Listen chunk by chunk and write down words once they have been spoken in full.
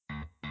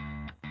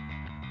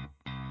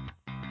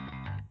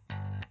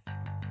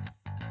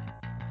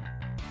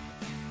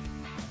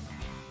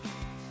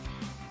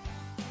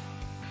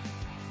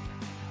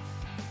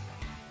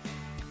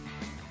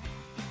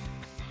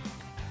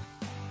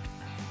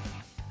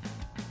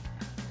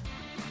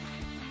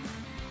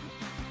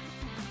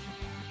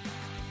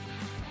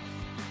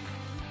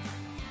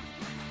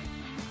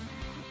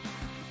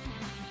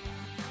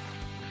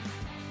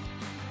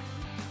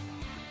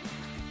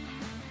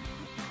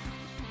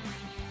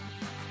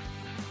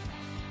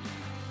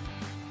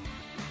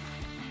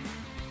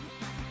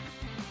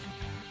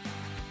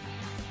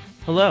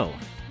Hello,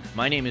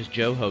 my name is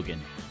Joe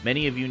Hogan.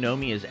 Many of you know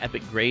me as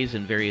Epic Grays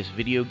in various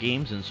video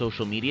games and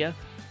social media.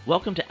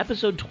 Welcome to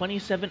episode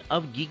 27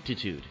 of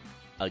Geektitude,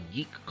 a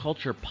geek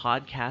culture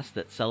podcast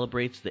that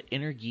celebrates the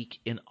inner geek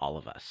in all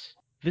of us.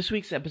 This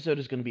week's episode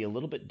is going to be a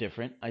little bit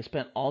different. I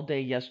spent all day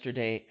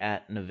yesterday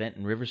at an event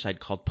in Riverside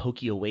called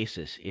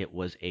PokeOasis. It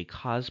was a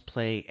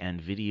cosplay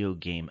and video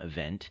game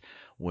event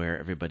where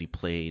everybody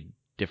played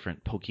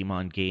different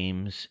Pokemon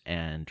games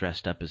and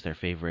dressed up as their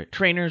favorite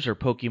trainers or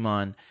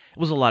Pokemon. It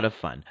was a lot of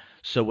fun.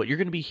 So what you're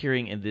going to be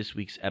hearing in this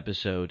week's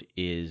episode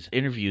is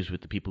interviews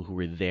with the people who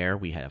were there.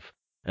 We have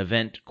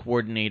event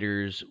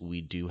coordinators.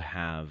 We do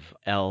have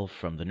Elle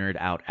from the Nerd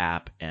Out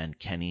app and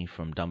Kenny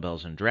from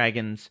Dumbbells and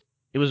Dragons.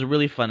 It was a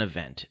really fun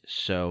event.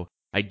 So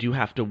I do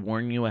have to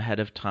warn you ahead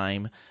of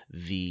time.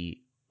 The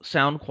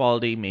sound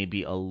quality may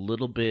be a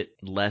little bit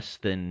less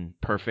than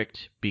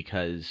perfect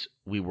because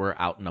we were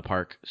out in a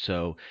park.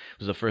 So it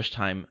was the first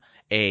time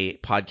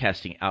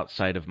podcasting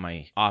outside of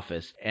my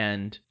office,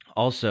 and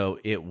also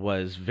it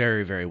was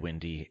very, very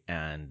windy,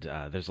 and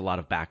there's a lot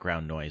of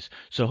background noise.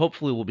 So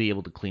hopefully we'll be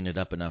able to clean it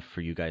up enough for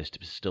you guys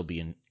to still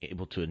be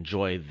able to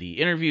enjoy the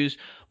interviews,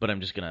 but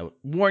I'm just going to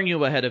warn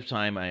you ahead of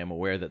time. I am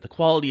aware that the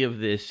quality of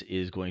this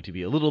is going to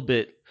be a little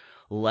bit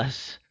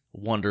less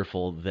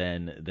wonderful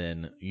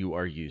than you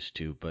are used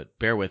to, but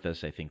bear with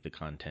us. I think the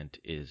content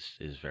is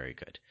very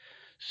good.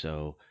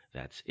 So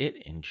that's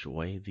it.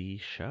 Enjoy the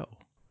show.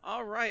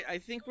 All right, I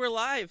think we're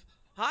live.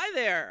 Hi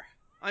there.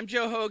 I'm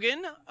Joe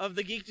Hogan of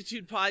the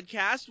Geektitude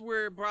podcast.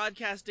 We're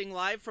broadcasting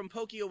live from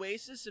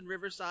PokeOasis in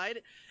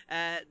Riverside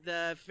at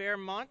the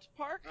Fairmont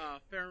Park.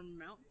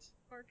 Fairmount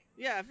Park?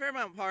 Yeah,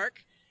 Fairmount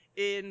Park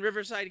in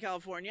Riverside,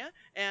 California.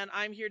 And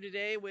I'm here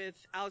today with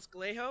Alex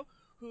Galejo,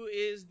 who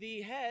is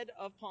the head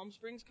of Palm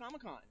Springs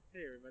Comic-Con.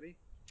 Hey, everybody.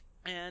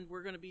 And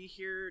we're going to be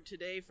here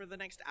today for the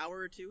next hour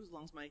or two, as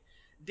long as my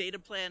data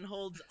plan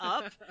holds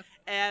up.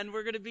 And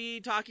we're going to be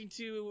talking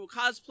to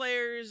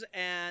cosplayers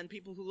and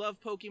people who love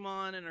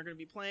Pokemon and are going to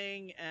be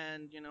playing.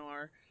 And,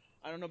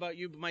 I don't know about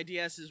you, but my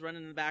DS is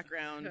running in the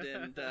background.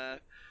 And,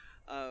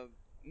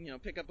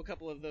 pick up a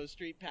couple of those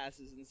street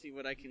passes and see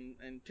what I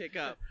can pick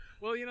up.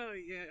 Well,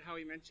 how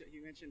he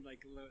mentioned like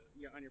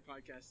on your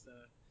podcast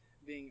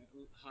being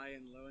high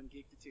and low in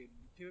geektitude.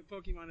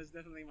 Pokemon is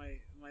definitely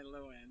my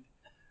low end.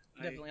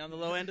 Definitely on the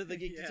low end of the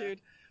geektitude.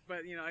 Yeah,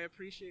 but I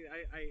appreciate.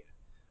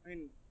 I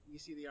mean, you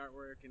see the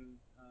artwork and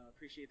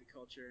appreciate the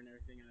culture and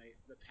everything, and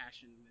the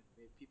passion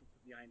that people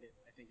put behind it.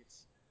 I think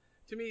it's,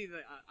 to me,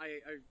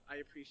 I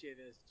appreciate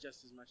it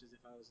just as much as if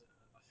I was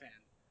a fan.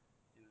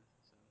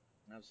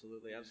 So.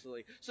 Absolutely, yeah.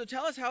 Absolutely. So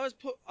tell us, how is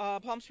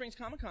Palm Springs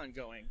Comic-Con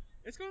going?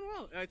 It's going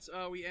well. It's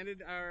we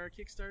ended our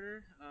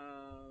Kickstarter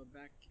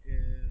back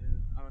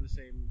in, I want to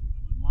say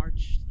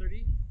March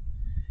 30th,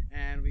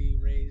 and we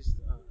raised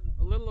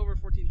a little over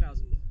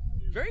 14,000.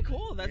 Very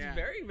cool. That's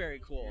very, very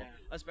cool. Yeah.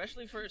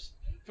 Especially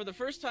for the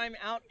first time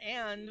out,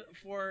 and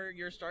for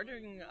your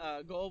starting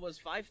goal was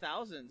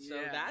 5,000. So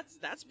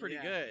that's pretty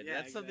good. Yeah,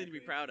 that's something to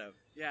be proud of.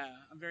 Yeah,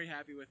 I'm very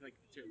happy with the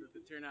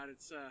turnout.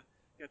 It's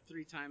got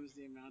 3 times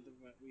the amount of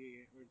what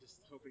we were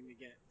just hoping to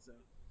get. So.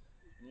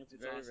 It's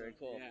very, awesome. very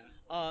cool.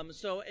 Yeah.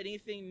 So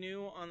anything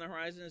new on the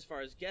horizon as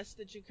far as guests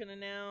that you can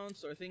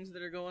announce or things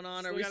that are going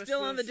on? Still are we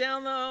still on the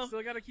down low?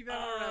 Still got to keep that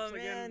on wraps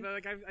again.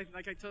 Man. But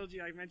like I told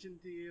you, I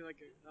mentioned to you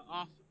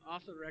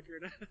off the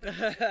record.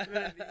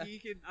 You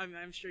could,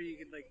 I'm sure you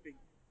could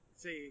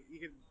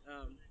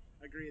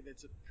agree that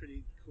it's a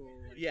pretty cool.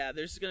 Yeah,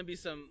 there's going to be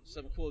some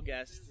cool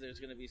guests. There's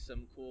going to be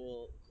some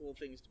cool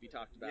things to be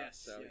talked about.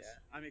 Yes, so, yes.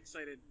 Yeah. I'm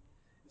excited.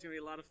 It's going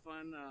to be a lot of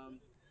fun.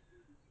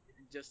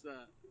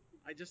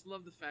 I just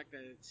love the fact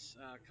that it's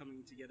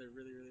coming together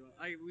really, really well.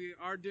 We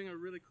are doing a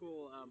really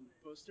cool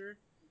poster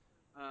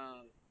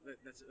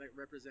that's like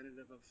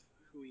representative of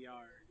who we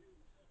are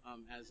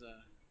as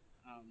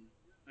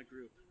a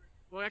group.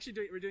 Well, actually,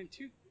 we're doing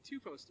two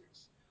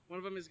posters. One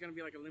of them is going to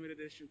be like a limited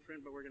edition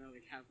print, but we're going to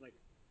have like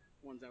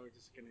ones that we're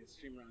just going to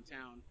stream around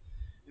town.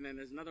 And then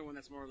there's another one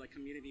that's more like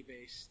community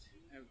based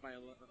by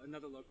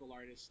another local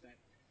artist that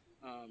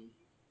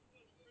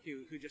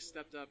who just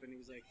stepped up, and he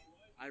was like,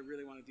 I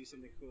really want to do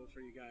something cool for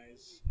you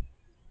guys.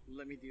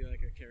 Let me do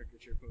like a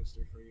caricature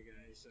poster for you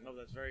guys. So, oh,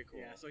 that's very cool.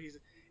 Yeah, so he's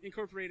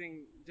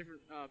incorporating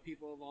different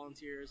people,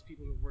 volunteers,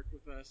 people who've worked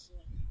with us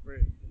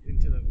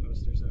into the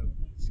poster. So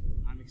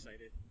I'm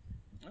excited.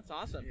 That's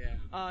awesome.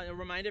 Yeah.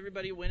 Remind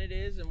everybody when it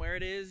is and where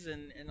it is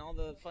and all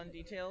the fun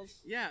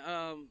details.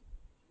 Yeah.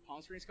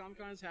 Palm Springs Comic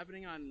Con is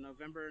happening on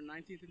November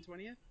 19th and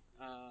 20th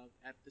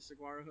at the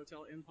Saguaro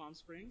Hotel in Palm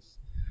Springs.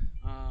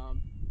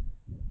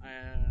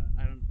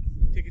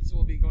 Tickets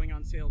will be going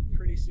on sale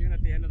pretty soon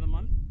at the end of the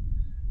month.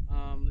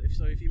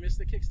 If you missed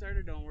the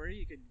Kickstarter, don't worry.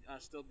 You could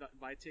still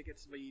buy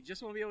tickets, but you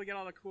just won't be able to get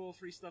all the cool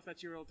free stuff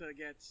that you're able to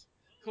get.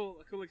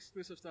 Cool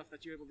exclusive stuff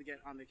that you're able to get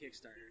on the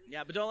Kickstarter.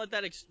 Yeah, but don't let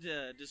that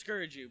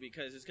discourage you,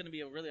 because it's going to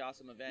be a really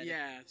awesome event.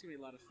 Yeah, it's going to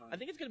be a lot of fun. I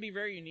think it's going to be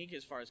very unique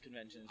as far as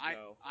conventions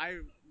go. I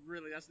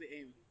really, that's the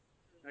aim.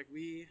 Like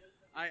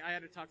I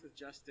had to talk with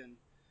Justin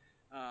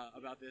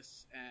about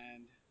this,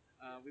 and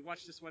we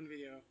watched this one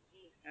video,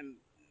 and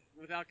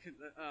without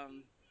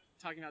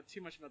talking about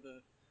too much about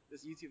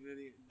this YouTube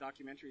video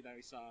documentary that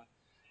we saw,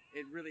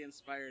 it really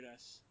inspired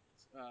us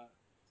uh,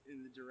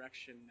 in the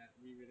direction that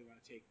we really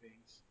want to take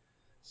things.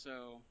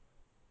 So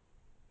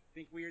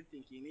think weird,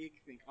 think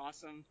unique, think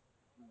awesome.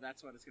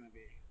 That's what it's going to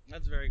be.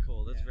 That's very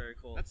cool. That's Yeah. very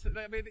cool.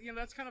 I mean,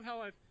 that's kind of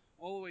how I've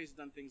always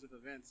done things with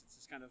events. It's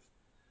just kind of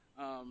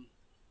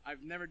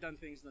I've never done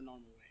things the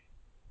normal way.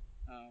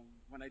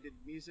 When I did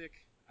music,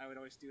 I would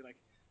always do like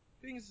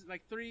things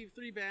like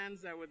three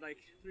bands that would like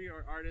three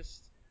or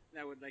artists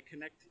that would like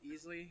connect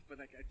easily, but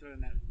like I throw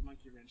in that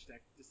monkey wrench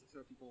deck just to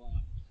throw people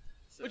off.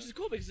 So, Which is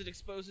cool because it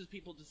exposes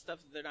people to stuff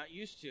that they're not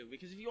used to.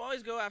 Because if you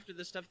always go after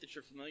the stuff that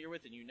you're familiar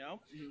with and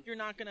mm-hmm. you're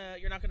not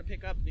gonna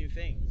pick up new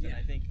things. Yeah. And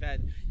I think that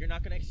you're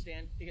not gonna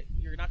expand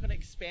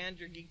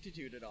your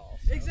geektitude at all.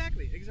 So.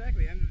 Exactly,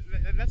 and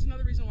that's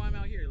another reason why I'm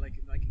out here. Like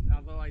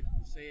although I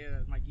say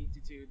my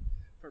geektitude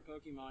for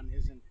Pokemon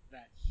isn't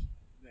that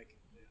like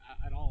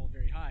at all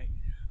very high,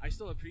 I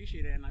still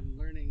appreciate it, and I'm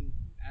learning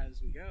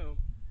as we go,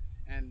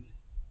 and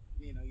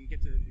you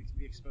get to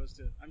be exposed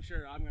to. I'm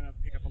sure I'm gonna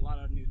pick up a lot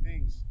of new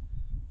things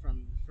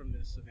from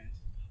this event.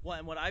 Well,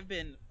 and what I've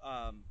been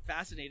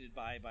fascinated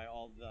by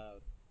all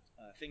the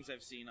things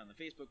I've seen on the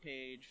Facebook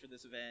page for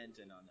this event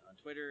and on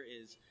Twitter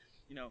is,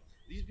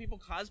 these people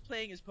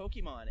cosplaying as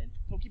Pokemon, and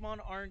Pokemon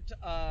aren't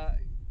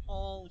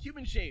all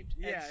human shaped.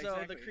 Yeah, and so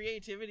exactly. The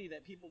creativity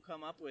that people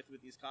come up with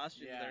these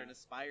costumes Yeah. that are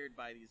inspired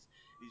by these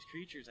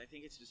creatures, I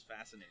think it's just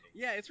fascinating.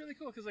 Yeah, it's really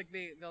cool because like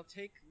they'll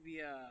take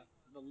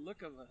the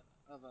look of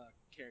a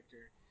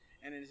character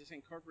and then just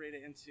incorporate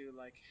it into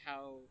like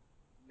how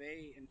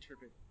they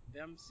interpret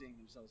them seeing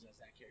themselves as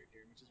that character,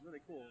 which is really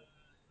cool.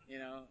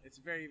 It's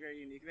very very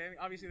unique.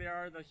 Obviously, there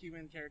are the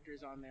human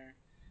characters on there,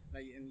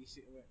 like, and you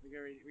see we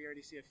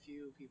already see a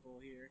few people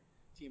here.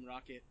 Team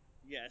Rocket.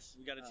 Yes,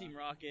 we got a Team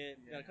Rocket.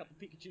 We got a couple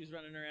Pikachus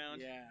running around.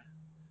 Yeah.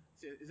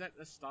 So, is that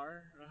a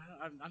star?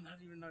 I'm not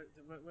even know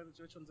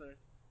which ones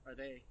are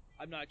they.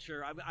 I'm not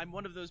sure. I'm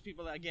one of those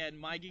people that, again,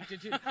 my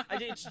geektitude,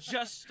 it's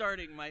just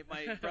starting. My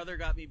brother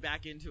got me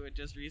back into it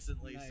just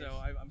recently, Nice. so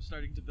I'm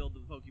starting to build the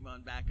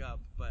Pokemon back up.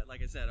 But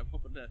like I said, I'm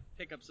hoping to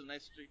pick up some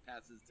nice street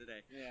passes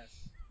today. Yes.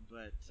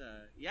 But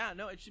yeah,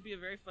 no, it should be a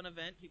very fun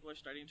event. People are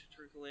starting to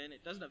trickle in.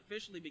 It doesn't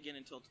officially begin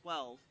until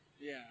 12.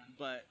 Yeah.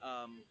 But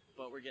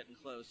we're getting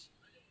close.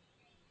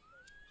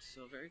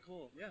 So very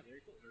cool. Yeah,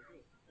 very cool, very cool.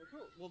 Well,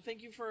 cool. Well,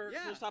 thank you for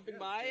stopping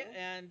by, Joe.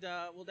 And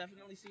we'll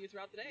definitely see you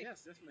throughout the day.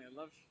 Yes, definitely. I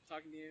love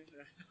talking to you.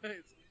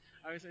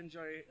 I always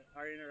enjoy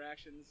our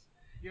interactions.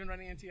 Even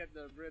running into you at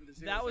the Brew and the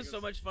Zoo. That was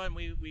so much fun.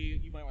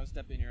 You might want to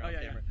step in here off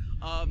camera.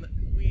 Yeah.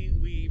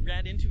 We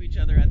ran into each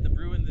other at the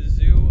Brew and the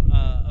Zoo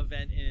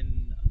event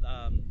in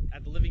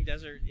at the Living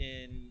Desert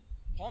in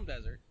Palm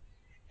Desert,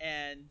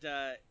 and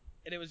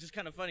it was just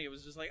kind of funny. It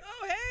was just like,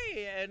 oh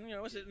hey, and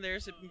sitting there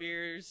sipping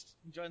beers,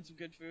 enjoying some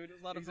good food. It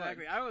was a lot of fun.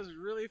 Exactly. I was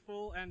really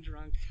full and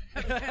drunk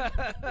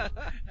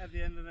at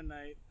the end of the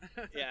night.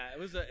 Yeah, it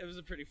was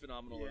a pretty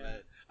phenomenal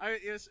event.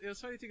 It was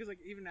funny too because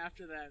like even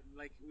after that,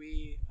 like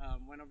we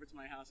went over to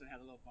my house and had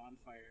a little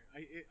bonfire.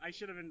 I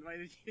should have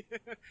invited you.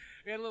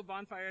 We had a little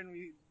bonfire and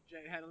we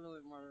had a little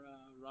bit more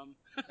rum.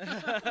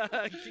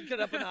 Kick it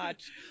up a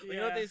notch. Well, you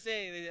know what they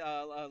say?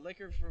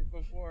 Liquor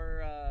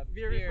before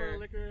beer before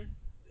liquor.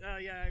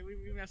 Yeah,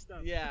 we messed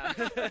up. Yeah.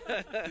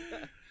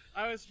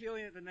 I was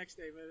feeling it the next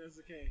day, but it was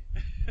okay.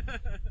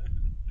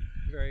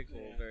 Very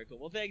cool, very cool.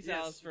 Well, thanks,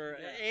 Yes, Alice, for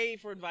A,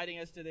 for inviting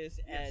us to this,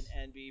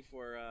 and B,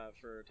 for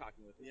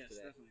talking with us today. Yes,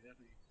 definitely.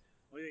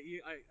 Well,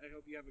 I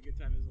hope you have a good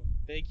time as well.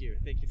 Thank you.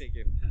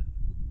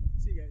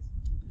 See you guys.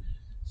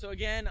 So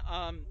again,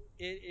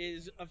 it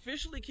is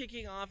officially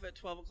kicking off at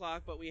 12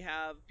 o'clock, but we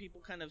have people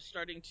kind of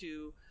starting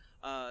to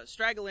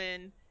straggle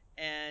in,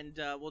 and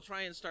we'll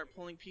try and start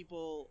pulling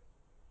people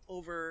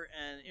over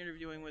and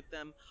interviewing with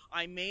them.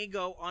 I may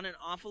go on and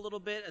off a little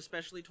bit,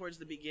 especially towards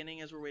the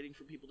beginning as we're waiting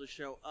for people to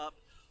show up,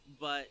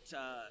 but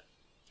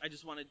I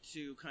just wanted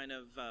to kind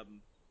of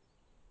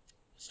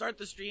start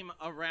the stream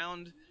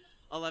around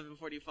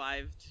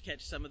 11:45 to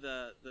catch some of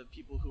the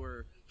people who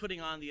are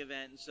putting on the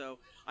event. And so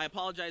I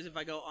apologize if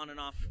I go on and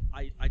off.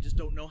 I just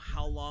don't know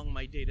how long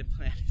my data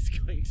plan is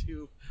going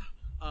to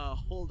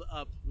hold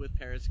up with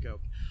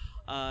Periscope.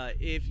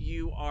 If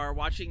you are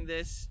watching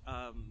this,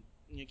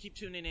 keep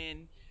tuning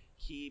in.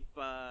 Keep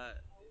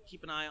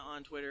an eye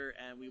on Twitter,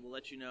 and we will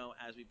let you know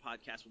as we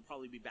podcast. We'll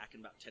probably be back in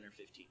about 10 or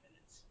 15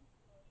 minutes.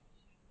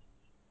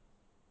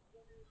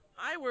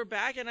 Hi, we're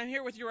back, and I'm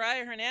here with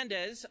Uriah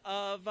Hernandez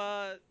of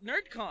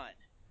NerdCon.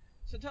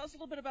 So tell us a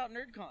little bit about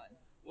NerdCon.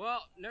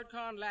 Well,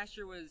 NerdCon last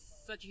year was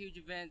such a huge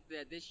event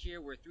that this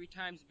year we're 3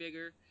 times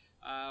bigger.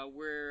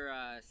 We're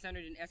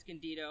centered in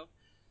Escondido,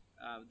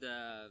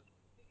 the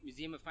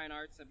Museum of Fine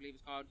Arts, I believe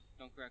it's called.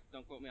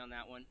 Don't quote me on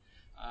that one.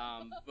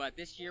 But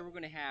this year we're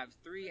going to have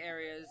 3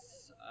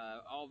 areas,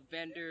 all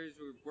vendors.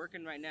 We're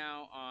working right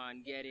now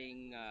on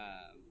getting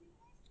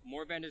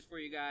more vendors for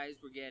you guys.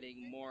 We're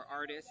getting more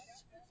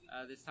artists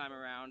this time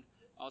around.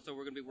 Also,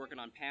 we're going to be working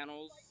on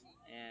panels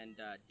and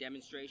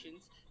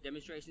demonstrations.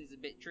 Demonstrations is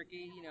a bit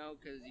tricky,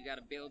 because you got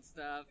to build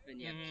stuff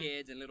and you have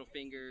kids and little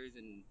fingers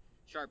and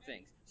sharp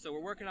things. So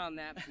we're working on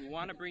that. We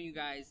want to bring you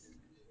guys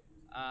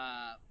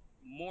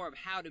more of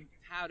how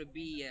to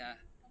be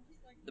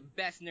the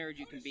best nerd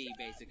you can be,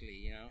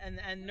 basically.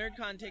 And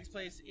NerdCon takes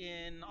place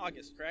in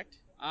August, correct?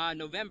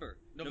 November.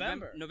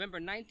 November. November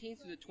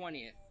 19th through the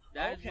 20th.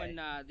 That is when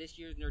this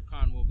year's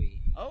NerdCon will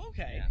be. Oh,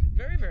 okay. Yeah.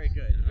 Very, very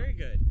good. Very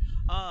good.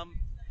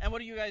 And what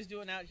are you guys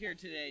doing out here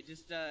today?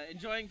 Just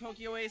enjoying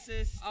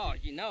PokeOasis? Oh,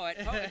 you know it.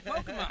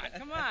 Pokemon,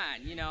 come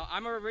on.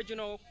 I'm an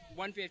original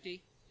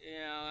 150.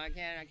 I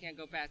can't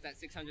go past that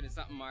 600 and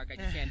something mark. I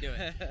just can't do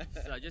it.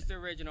 So just the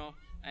original,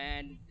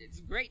 and it's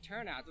a great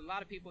turnout. There's a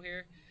lot of people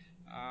here.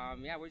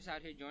 We're just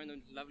out here enjoying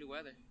the lovely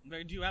weather.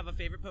 Do you have a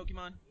favorite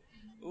Pokemon?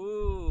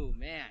 Ooh,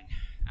 man.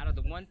 Out of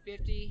the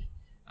 150,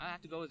 I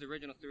have to go with the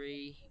original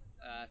 3.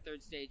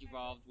 Third stage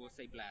evolved, we'll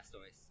say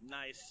Blastoise.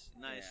 Nice.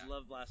 Yeah.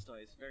 Love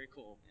Blastoise. Very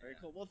cool. Very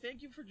cool. Well,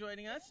 thank you for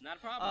joining us. Not a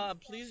problem.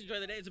 Please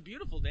enjoy the day. It's a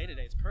beautiful day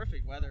today. It's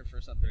perfect weather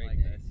for something Great like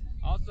day. this.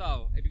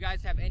 Also, if you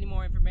guys have any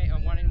more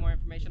information, want any more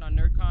information on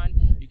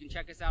NerdCon, you can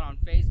check us out on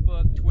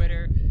Facebook,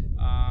 Twitter.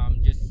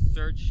 Just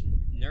search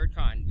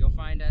NerdCon. You'll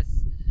find us.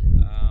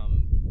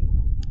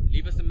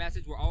 Leave us a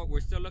message. We're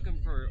still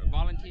looking for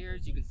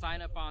volunteers. You can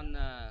sign up on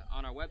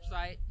our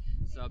website.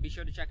 So be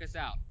sure to check us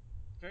out.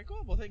 Very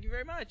cool. Well, thank you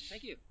very much.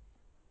 Thank you.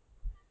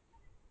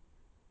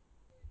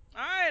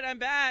 All right, I'm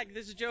back.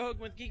 This is Joe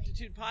Hogan with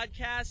Geektitude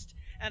Podcast,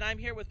 and I'm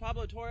here with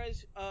Pablo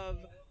Torres of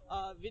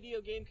Video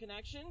Game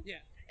Connection. Yeah.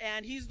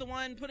 And he's the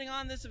one putting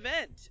on this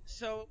event.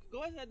 So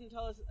go ahead and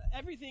tell us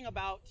everything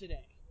about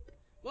today.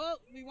 Well,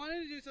 we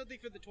wanted to do something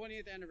for the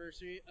 20th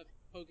anniversary of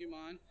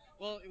Pokemon.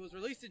 Well, it was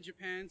released in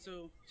Japan,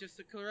 so just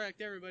to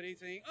correct everybody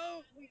saying,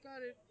 oh, we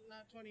got it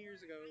not 20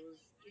 years ago.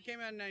 It came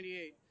out in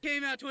 98.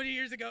 Came out 20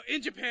 years ago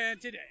in Japan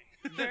today.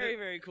 Very,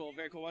 very cool.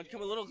 Very cool. Why don't you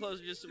come a little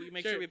closer just so we can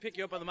make Sure. sure we pick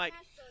you up on the mic.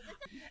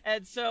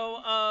 And so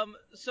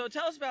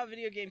tell us about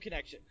Video Game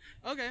Connection.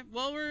 Okay,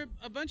 well, we're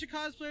a bunch of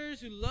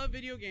cosplayers who love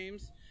video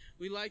games.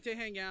 We like to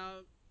hang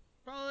out,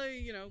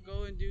 probably,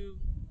 go and do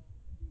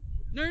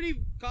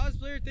nerdy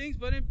cosplayer things,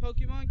 but in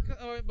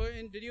but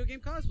in video game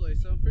cosplay.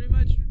 So pretty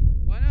much,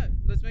 why not?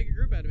 Let's make a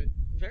group out of it.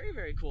 Very,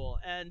 very cool.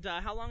 And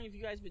how long have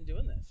you guys been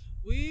doing this?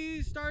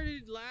 We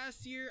started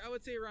last year, I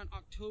would say around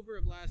October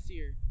of last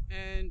year.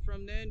 And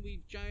from then,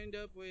 we've joined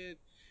up with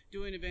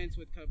doing events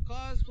with Cub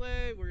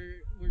Cosplay.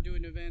 We're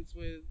doing events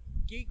with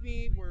Geek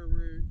Meet, where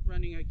we're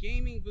running a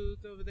gaming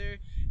booth over there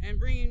and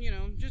bringing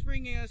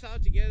us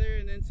out together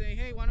and then saying,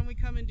 hey, why don't we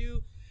come and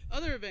do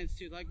other events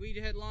too? Like we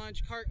had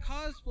launched Cart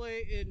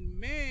Cosplay in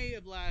May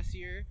of last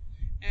year,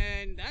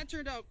 and that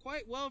turned out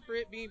quite well for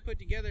it being put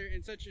together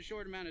in such a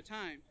short amount of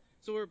time.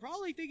 So we're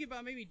probably thinking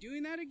about maybe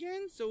doing that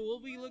again. So we'll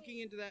be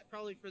looking into that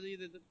probably for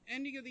either the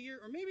ending of the year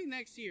or maybe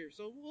next year.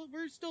 So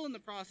we're still in the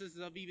process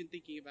of even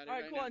thinking about it. All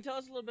right, cool. Now. And tell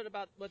us a little bit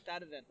about what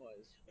that event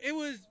was. It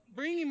was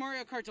bringing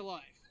Mario Kart to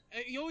life.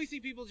 You always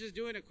see people just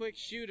doing a quick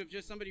shoot of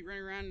just somebody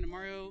running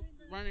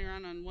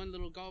around on one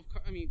little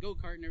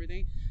go-kart and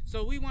everything.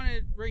 So we want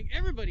to bring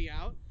everybody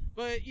out,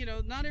 but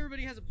not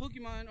everybody has a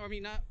Pokemon,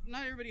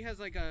 not everybody has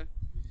like a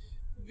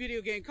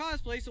video game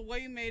cosplay, so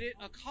we made it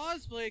a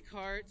cosplay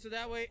cart so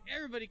that way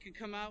everybody could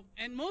come out,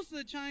 and most of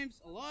the times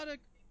a lot of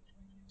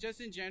just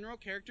in general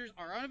characters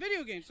are on a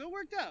video game, so it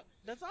worked out.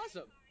 That's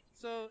awesome.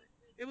 So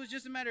it was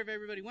just a matter of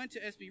everybody went to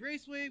SB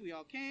Raceway, we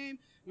all came,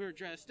 we were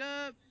dressed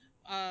up.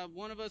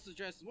 One of us was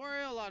dressed as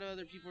Wario, a lot of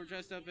other people were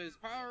dressed up as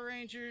Power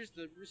Rangers,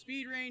 the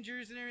Speed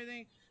Rangers and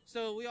everything.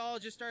 So we all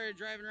just started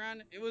driving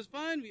around. It was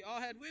fun. We all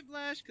had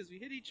whiplash because we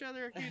hit each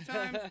other a few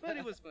times, but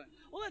it was fun.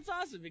 Well, that's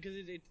awesome because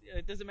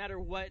it doesn't matter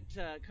what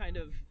kind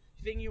of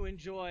thing you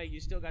enjoy, you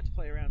still got to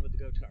play around with the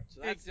go-kart.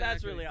 So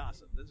that's really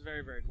awesome. That's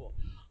very, very cool.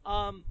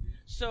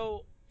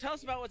 So tell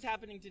us about what's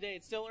happening today.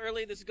 It's still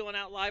early. This is going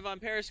out live on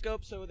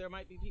Periscope, so there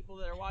might be people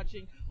that are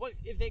watching. What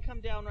if they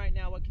come down right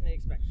now? What can they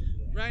expect from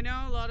today? Right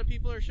now, a lot of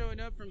people are showing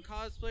up from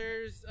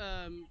cosplayers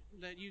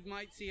that you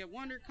might see at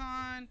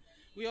WonderCon.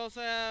 We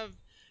also have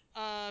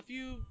a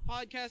few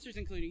podcasters,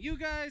 including you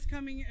guys,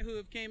 who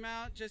have came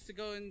out just to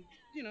go and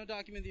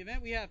document the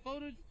event. We have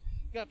photos.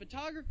 We got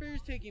photographers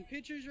taking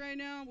pictures right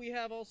now. We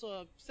have also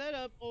a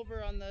setup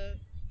over on the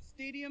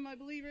stadium, I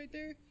believe, right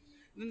there.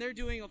 And they're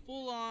doing a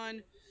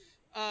full-on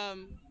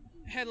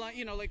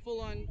headline, like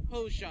full-on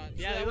pose shots.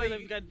 Yeah, so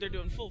they're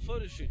doing full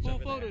photo shoots. Full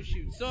photo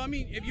shoots. So,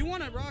 if you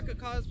want to rock a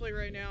cosplay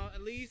right now,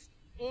 at least,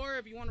 or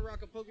if you want to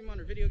rock a Pokemon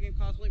or video game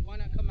cosplay, why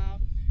not come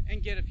out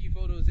and get a few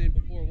photos in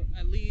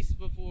at least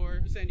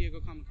before San Diego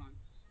Comic-Con?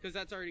 Because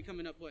that's already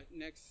coming up,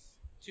 next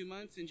 2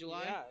 months in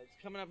July? Yeah, it's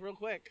coming up real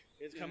quick.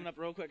 Coming up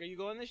real quick. Are you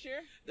going this year?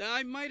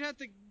 I might have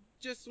to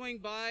just swing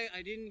by.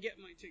 I didn't get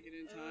my ticket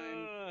in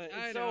time.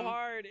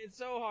 It's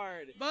so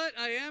hard. But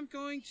I am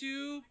going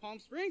to Palm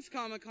Springs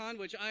Comic-Con,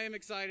 which I am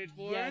excited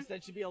for. Yes,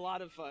 that should be a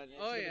lot of fun.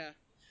 Yeah.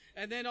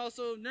 And then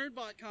also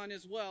NerdBotCon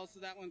as well, so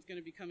that one's going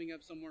to be coming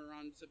up somewhere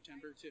around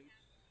September too.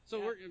 So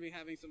Yeah. we're going to be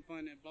having some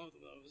fun at both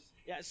of those.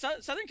 Yeah,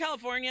 Southern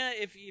California.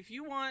 If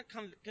you want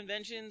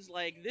conventions,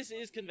 like this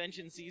is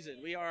convention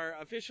season. We are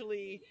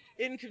officially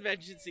in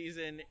convention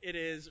season. It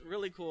is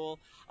really cool.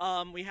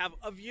 We have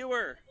a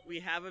viewer.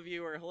 We have a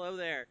viewer. Hello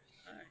there.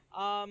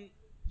 All right.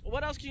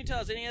 What else can you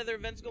tell us? Any other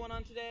events going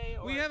on today?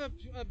 Or? We have a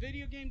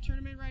video game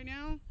tournament right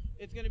now.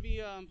 It's going to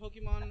be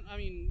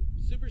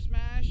Super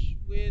Smash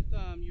with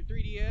your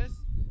 3DS.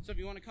 So if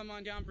you want to come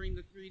on down, bring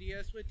the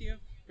 3DS with you.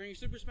 Bring your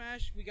Super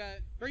Smash.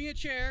 Bring a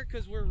chair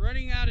because we're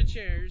running out of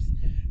chairs.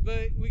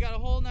 But we got a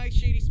whole nice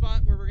shady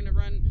spot where we're going to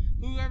run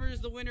whoever is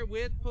the winner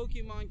with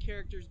Pokemon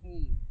characters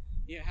only.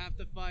 You have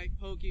to fight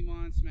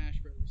Pokemon Smash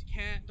Brothers. You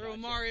can't throw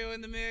Mario in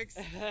the mix.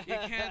 You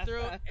can't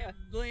throw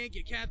Link.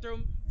 You can't throw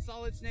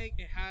Solid Snake.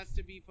 It has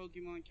to be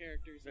Pokemon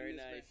characters. Very in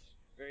this nice. match.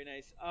 Very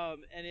nice.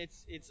 And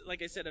it's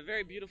like I said, a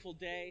very beautiful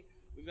day.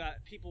 We've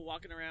got people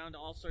walking around,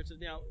 all sorts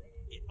of. Now,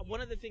 one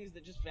of the things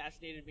that just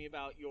fascinated me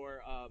about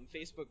your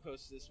Facebook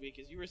posts this week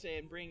is you were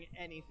saying bring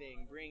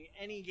anything, bring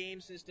any game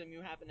system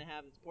you happen to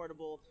have that's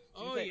portable.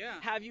 Oh, yeah.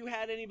 Have you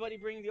had anybody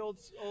bring the old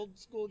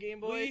school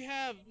Game Boys? We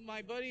have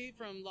my buddy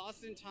from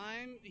Lost in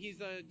Time. He's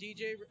a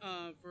DJ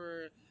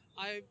for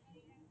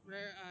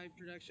Rare Eye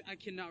Production. I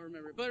cannot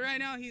remember. But right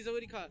now, he's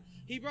what he called.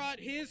 He brought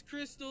his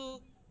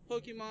Crystal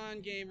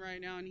Pokemon game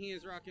right now, and he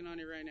is rocking on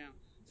it right now.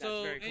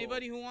 So very cool.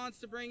 Anybody who wants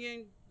to bring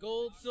in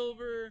gold,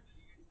 silver,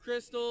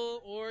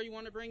 crystal, or you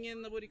want to bring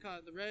in the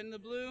the red and the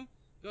blue,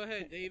 go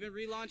ahead. They even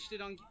relaunched it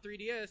on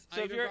 3DS.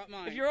 So I even brought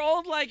mine. if you're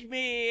old like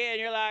me and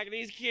you're like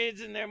these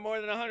kids and they're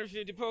more than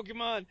 150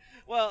 Pokemon,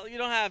 well, you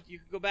don't have to. You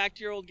can go back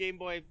to your old Game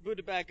Boy, boot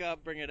it back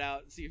up, bring it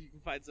out, and see if you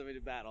can find somebody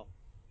to battle.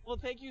 Well,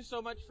 thank you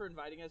so much for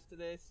inviting us to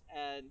this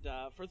and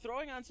for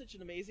throwing on such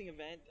an amazing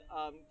event.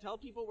 Tell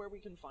people where we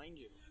can find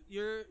you.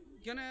 You're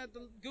going to have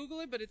to Google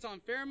it, but it's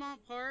on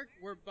Fairmount Park.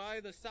 We're by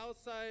the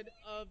south side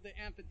of the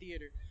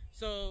amphitheater.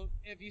 So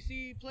if you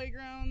see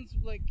playgrounds,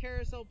 like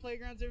carousel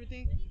playgrounds,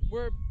 everything,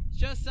 we're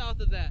just south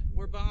of that.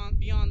 We're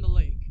beyond the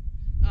lake.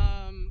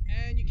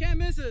 And you can't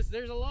miss us.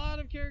 There's a lot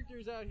of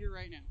characters out here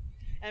right now.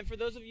 And for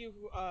those of you,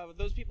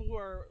 those people who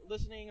are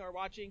listening or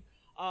watching,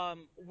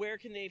 where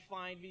can they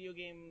find Video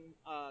Game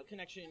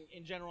Connection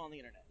in general on the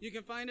internet? You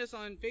can find us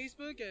on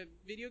Facebook at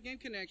Video Game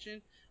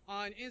Connection,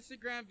 on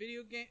Instagram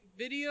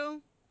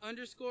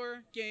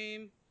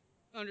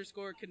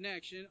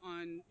video_game_connection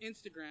on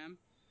Instagram,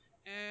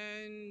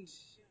 and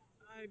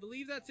I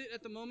believe that's it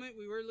at the moment.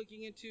 We were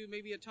looking into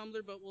maybe a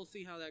Tumblr, but we'll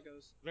see how that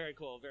goes. Very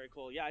cool, very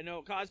cool. Yeah, I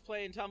know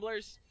cosplay and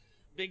Tumblrs,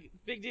 big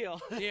deal.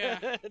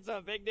 Yeah. It's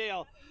a big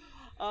deal.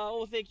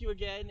 Well, thank you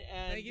again,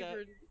 and thank you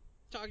for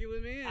talking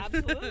with me.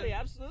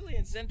 absolutely,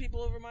 and send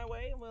people over my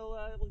way, and we'll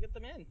get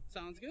them in.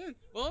 Sounds good.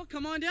 Well,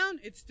 come on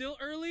down. It's still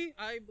early.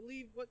 I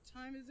believe, what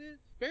time is it?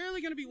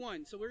 Barely gonna be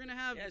 1. So we're gonna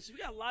have so we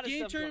got a lot of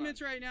game stuff tournaments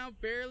going on. right now.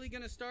 Barely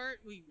gonna start.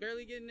 We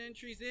barely getting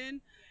entries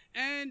in,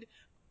 and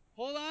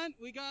hold on,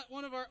 we got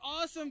one of our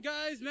awesome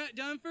guys, Matt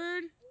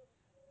Dunford.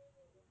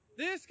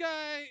 This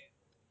guy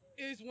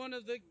is one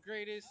of the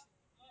greatest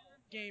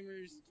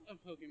gamers of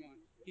Pokemon.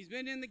 He's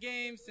been in the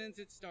game since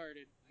it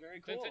started.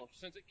 Very cool.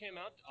 Since it came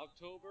out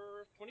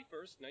October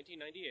 21st,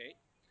 1998.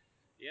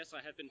 Yes,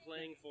 I have been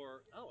playing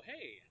for... Oh,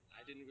 hey,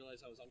 I didn't realize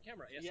I was on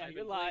camera. Yes, Yeah, I've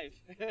you're been live.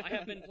 I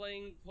have been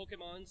playing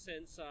Pokemon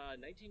since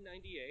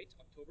 1998,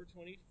 October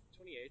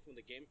 28th, when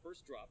the game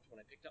first dropped,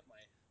 when I picked up my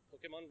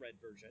Pokemon Red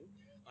version.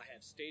 I have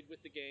stayed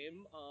with the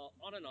game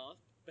on and off,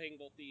 playing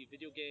both the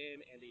video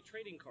game and the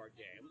trading card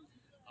game.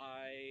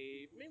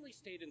 I mainly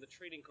stayed in the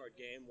trading card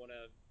game, won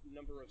a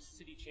number of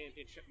city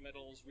championship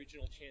medals,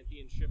 regional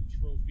championship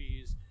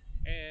trophies,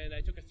 and I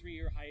took a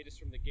 3-year hiatus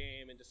from the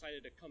game and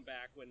decided to come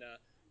back when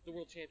the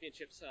World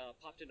Championships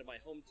popped into my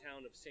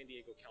hometown of San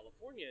Diego,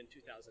 California in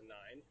 2009.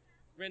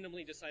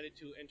 Randomly decided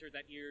to enter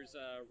that year's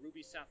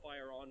Ruby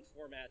Sapphire on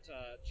format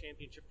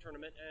championship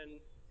tournament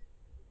and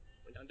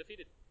went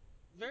undefeated.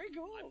 Very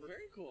cool,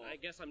 very cool. I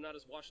guess I'm not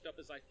as washed up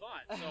as I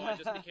thought, so I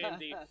just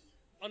became the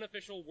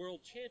unofficial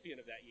world champion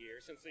of that year,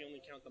 since they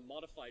only count the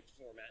modified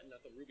format and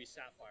not the Ruby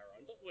Sapphire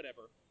on, but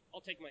whatever.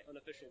 I'll take my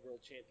unofficial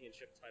world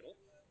championship title.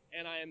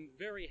 And I am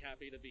very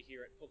happy to be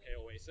here at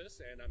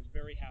PokeOasis, and I'm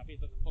very happy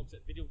that the folks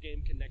at Video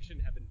Game Connection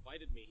have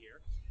invited me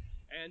here.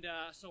 And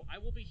so I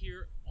will be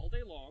here all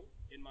day long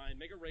in my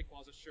Mega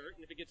Rayquaza shirt,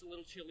 and if it gets a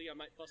little chilly, I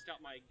might bust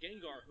out my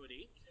Gengar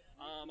hoodie.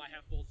 I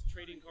have both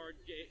trading card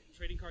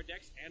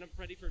decks, and I'm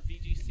ready for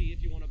VGC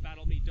if you want to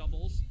battle me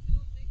doubles.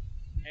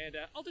 And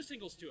I'll do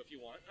singles too if you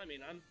want. I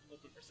mean, I'm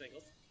open for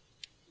singles.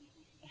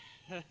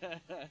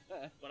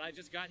 But I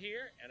just got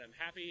here, and I'm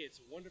happy. It's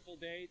a wonderful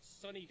day. It's a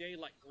sunny day,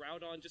 like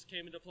Groudon just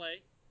came into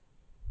play.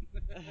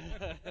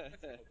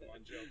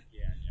 Pokemon joke.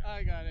 Yeah.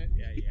 I got it.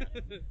 Yeah.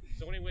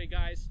 So anyway,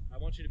 guys, I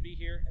want you to be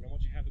here, and I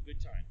want you to have a good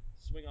time.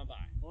 Swing on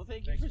by. Well,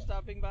 thank you for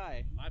stopping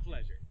by. My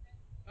pleasure.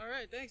 All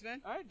right, thanks,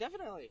 man. All right,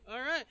 definitely. All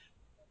right.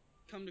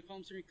 Come to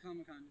Palm Springs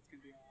Comic-Con. It's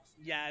going to be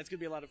awesome. Yeah, it's going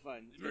to be a lot of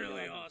fun. It's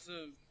really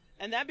awesome.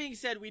 And that being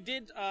said, we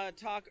did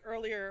talk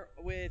earlier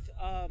with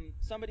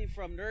somebody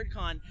from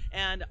NerdCon,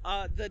 and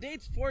the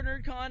dates for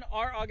NerdCon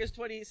are August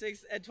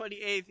 26th and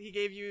 28th. He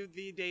gave you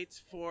the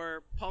dates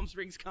for Palm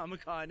Springs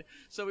Comic Con,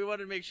 so we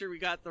wanted to make sure we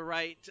got the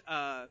right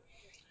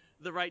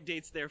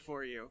dates there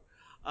for you.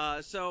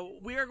 So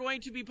we are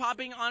going to be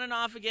popping on and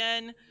off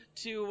again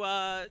to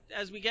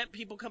as we get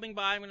people coming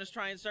by. I'm going to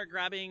try and start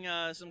grabbing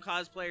some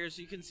cosplayers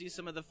so you can see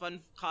some of the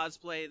fun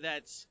cosplay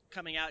that's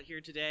coming out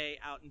here today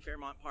out in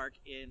Fairmont Park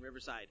in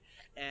Riverside.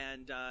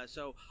 And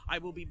so I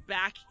will be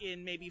back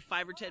in maybe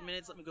 5 or 10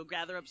 minutes. Let me go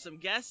gather up some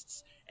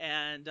guests,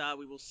 and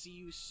we will see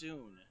you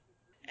soon.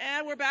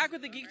 And we're back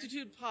with the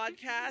Geektitude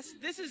podcast.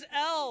 This is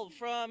Elle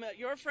from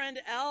your friend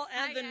Elle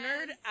and the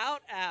Nerd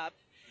Out app.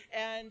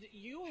 And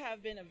you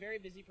have been a very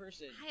busy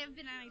person. I have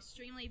been an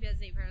extremely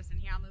busy person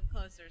here. I'll move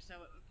closer so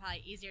it's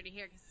probably easier to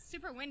hear because it's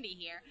super windy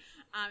here.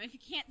 If you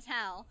can't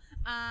tell,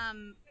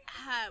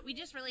 we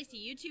just released a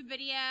YouTube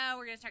video.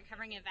 We're going to start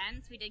covering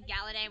events. We did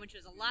Gala Day, which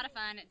was a lot of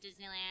fun at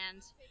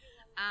Disneyland.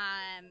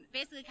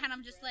 Basically kind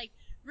of just like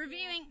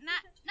reviewing,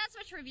 not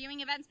so much reviewing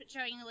events, but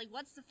showing you like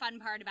what's the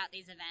fun part about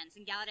these events.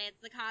 And Gala Day,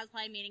 it's the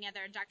cosplay, meeting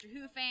other Doctor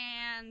Who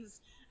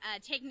fans,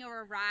 taking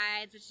over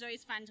rides, which is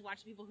always fun to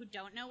watch people who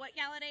don't know what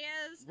Gala Day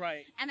is.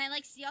 Right. And then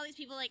like see all these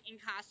people like in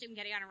costume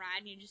getting on a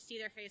ride, and you just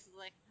see their faces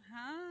like,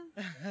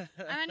 huh?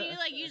 And then you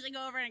like usually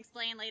go over and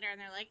explain later,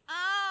 and they're like,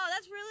 oh,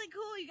 that's really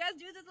cool. You guys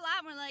do this a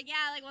lot. And we're like,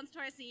 yeah, like once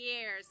or twice a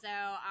year. So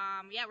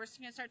yeah, we're just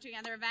gonna start doing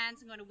other events.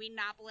 I'm going to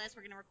Whedonopolis.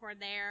 We're gonna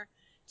record there.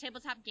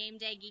 Tabletop Game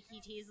Day,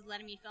 Geeky Tees is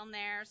letting me film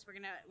there, so we're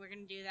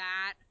gonna do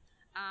that.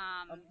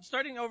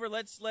 Starting over,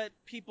 let's let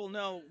people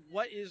know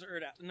what is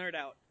Nerd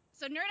Out.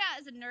 So Nerd Out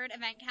is a nerd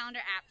event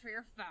calendar app for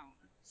your phone.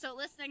 So it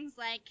lists things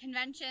like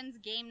conventions,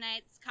 game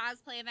nights,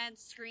 cosplay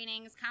events,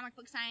 screenings, comic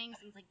book signings,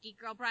 things like Geek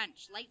Girl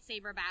Brunch,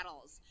 lightsaber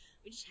battles.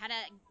 We just had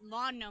a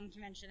lawn gnome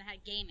convention that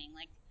had gaming.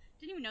 Like,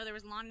 didn't even know there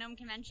was a lawn gnome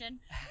convention,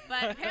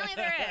 but apparently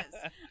there is.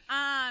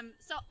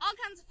 So all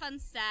kinds of fun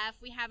stuff.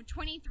 We have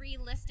 23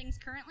 listings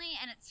currently,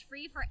 and it's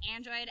free for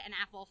Android and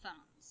Apple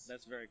phones.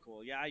 That's very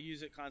cool. Yeah, I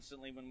use it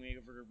constantly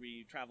whenever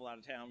we travel out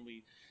of town.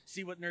 We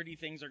see what nerdy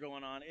things are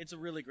going on. It's a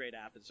really great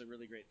app. It's a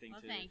really great thing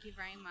Well, too. thank you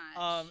very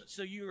much.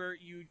 So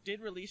you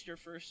did release your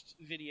first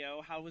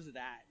video. How was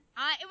that?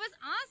 It was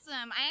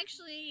awesome. I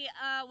actually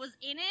was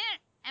in it,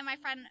 and my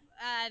friend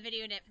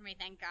videoed it for me.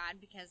 Thank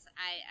God, because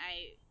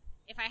I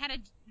if I had to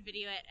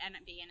video it and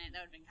be in it,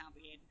 that would have been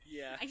complicated.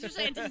 Yeah.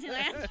 Especially at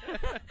Disneyland.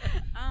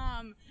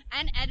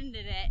 And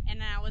edited it,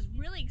 and I was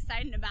really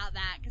excited about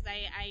that because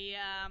I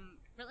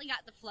really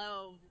got the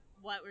flow of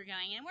what we're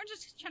going, and we're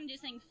just trying to do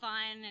something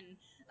fun and,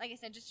 like I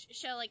said, just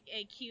show like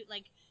a cute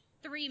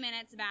 3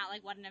 minutes about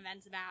like what an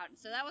event's about.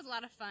 So that was a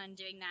lot of fun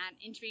doing that,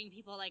 interviewing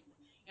people like,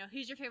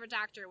 who's your favorite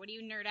doctor? What do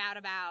you nerd out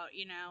about?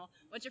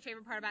 What's your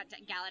favorite part about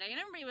Gala Day? And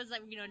everybody was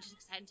like, just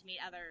excited to meet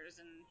others,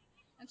 and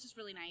it's just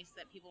really nice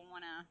that people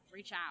want to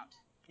reach out.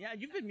 Yeah,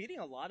 you've been meeting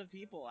a lot of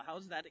people.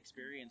 How's that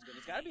experience been?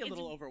 It's got to be a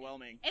little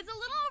overwhelming. It's a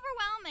little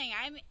overwhelming.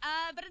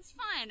 But it's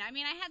fun. I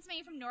mean, I had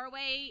somebody from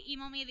Norway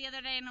email me the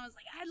other day, and I was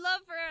like, I'd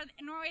love for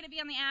Norway to be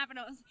on the app, and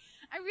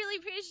I really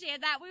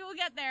appreciate that. We will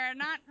get there,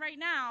 not right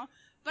now,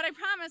 but I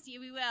promise you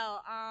we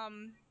will.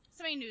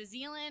 Somebody in New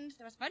Zealand.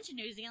 There was a bunch of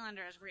New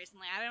Zealanders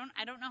recently.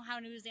 I don't know how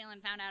New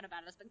Zealand found out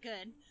about us, but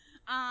good.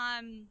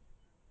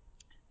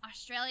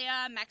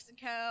 Australia,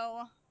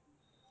 Mexico.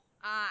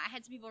 I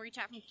had some people reach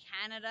out from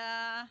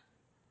Canada.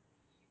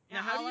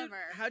 Now,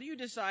 how do you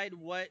decide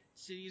what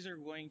cities are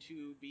going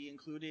to be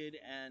included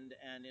and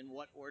in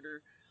what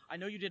order? I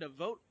know you did a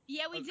vote.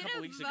 Yeah, we did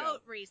a weeks vote ago.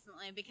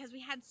 recently because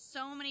we had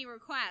so many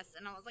requests,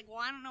 and I was like, well,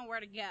 I don't know where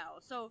to go.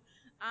 So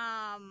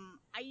I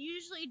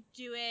usually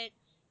do it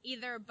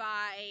either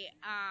by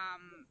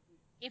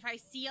if I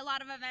see a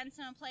lot of events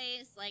in a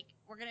place, like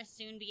we're going to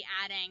soon be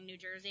adding New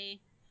Jersey,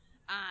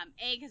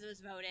 A, because it was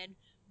voted,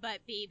 but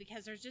B,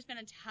 because there's just been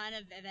a ton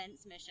of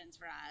events missions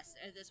for us.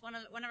 This one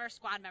of our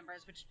squad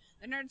members, which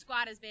the Nerd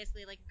Squad is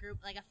basically like a group,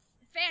 like a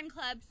fan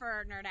club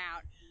for Nerd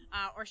Out,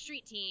 or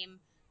street team,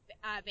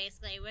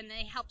 basically, when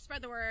they help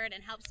spread the word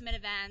and help submit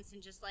events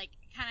and just like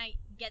kind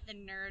of get the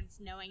nerds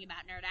knowing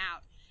about Nerd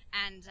Out.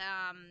 And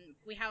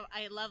we have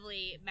a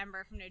lovely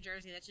member from New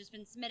Jersey that's just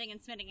been submitting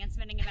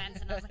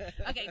events, and I was like,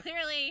 okay,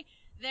 clearly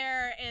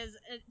there is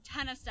a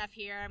ton of stuff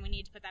here, and we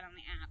need to put that on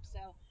the app.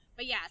 So.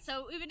 But yeah,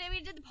 so we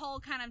did the poll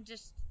kind of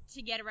just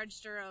to get a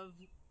register of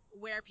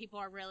where people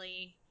are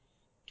really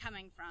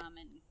coming from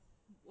and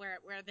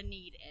where the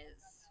need is.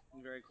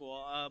 Very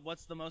cool.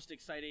 What's the most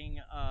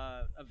exciting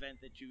event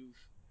that you've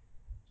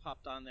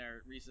popped on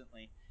there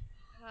recently?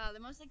 The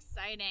most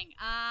exciting.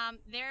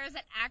 There's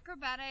an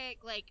acrobatic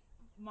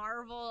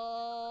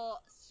Marvel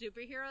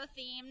superhero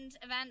themed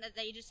event that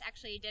they just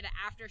actually did an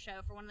after show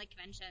for one of the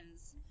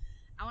conventions.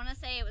 I want to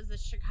say it was the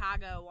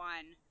Chicago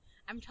one.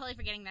 I'm totally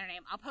forgetting their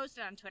name. I'll post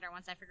it on Twitter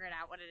once I figure it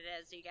out what it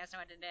is, so you guys know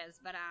what it is.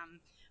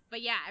 But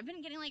yeah, I've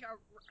been getting a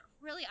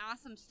really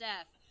awesome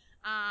stuff.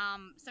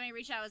 Somebody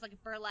reached out. It was like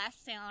a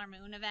burlesque Sailor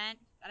Moon event.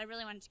 that I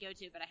really wanted to go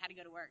to, but I had to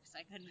go to work, so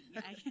I couldn't.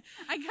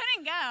 I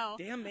couldn't go.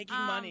 Damn, making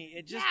money.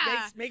 It just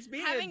yeah, makes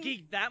being a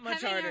geek that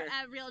much having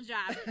harder. a real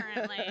job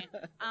currently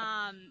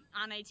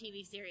on a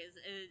TV series,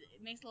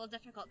 it makes it a little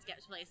difficult to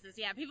get to places.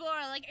 Yeah, people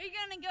are like, "Are you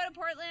gonna go to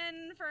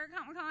Portland for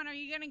Comic-Con? Are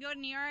you gonna go to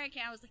New York?"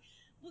 And I was like,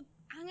 "Well,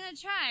 I'm gonna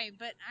try,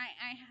 but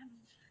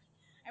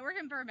I work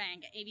in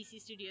Burbank at ABC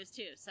Studios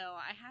too, so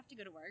I have to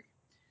go to work.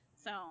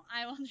 So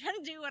I will try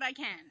to do what I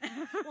can."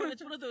 Well,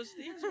 it's one of those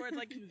things where it's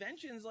like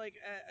conventions, like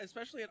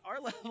especially at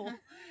our level,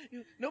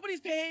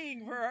 nobody's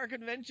paying for our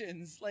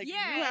conventions. Like you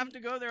have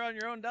to go there on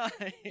your own dime.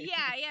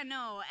 Yeah,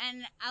 no.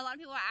 And a lot of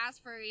people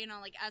ask for,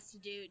 like us to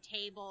do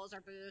tables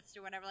or booths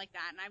or whatever like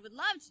that, and I would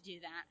love to do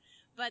that.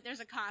 But there's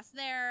a cost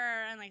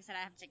there, and like I said,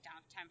 I have to take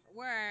off time for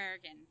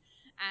work, and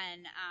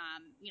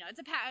it's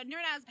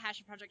Nerd Out is a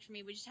passion project for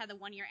me. We just had the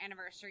 1-year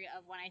anniversary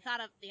of when I thought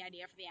of the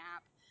idea for the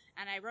app.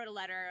 And I wrote a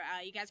letter.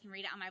 You guys can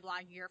read it on my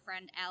blog,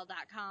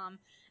 yourfriendl.com.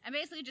 And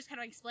basically just kind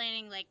of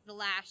explaining, like, the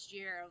last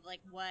year of,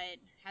 like, what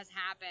has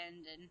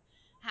happened and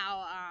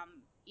how,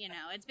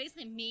 it's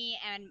basically me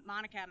and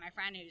Monica, my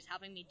friend, who's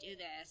helping me do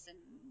this. And,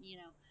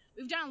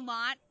 we've done a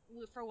lot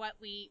for what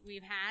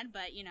we've had,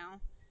 but,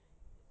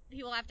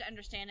 people have to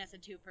understand it's a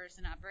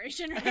 2-person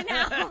operation right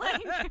now.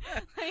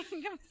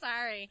 I'm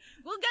sorry.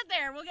 We'll get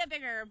there. We'll get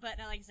bigger. But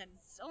like I said,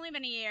 it's only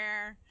been a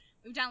year.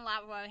 We've done a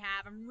lot of what we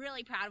have. I'm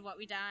really proud of what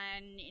we've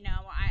done.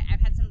 I've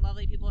had some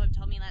lovely people who have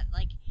told me that,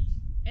 like,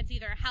 it's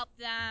either helped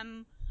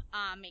them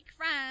make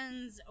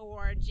friends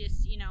or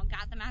just,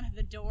 got them out of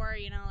the door.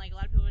 Like, a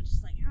lot of people are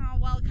just like, oh,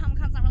 well,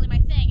 Comic-Con's not really my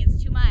thing.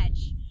 It's too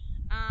much.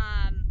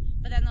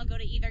 But then they'll go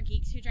to either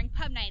Geeks Who Drink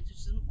Pub Nights, which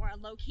is more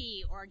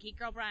low-key, or Geek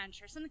Girl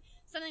Brunch, or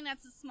something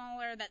that's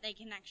smaller that they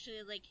can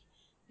actually, like,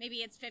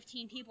 maybe it's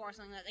 15 people or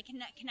something that they can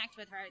connect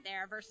with right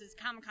there versus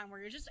Comic-Con where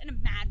you're just in a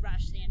mad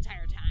rush the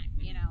entire time,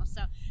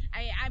 So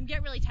I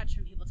get really touched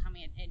when people tell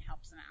me it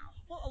helps them out.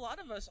 Well, a lot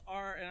of us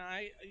are,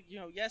 and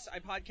yes, I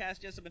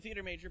podcast, yes, I'm a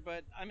theater major,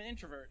 but I'm an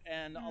introvert,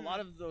 and a lot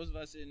of those of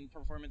us in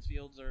performance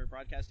fields or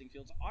broadcasting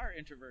fields are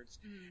introverts,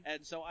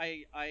 and so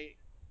I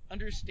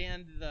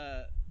understand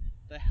the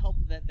help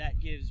that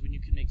gives when you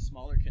can make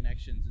smaller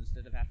connections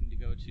instead of having to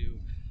go to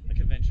a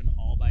convention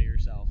all by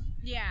yourself.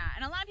 Yeah,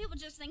 and a lot of people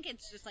just think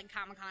it's just like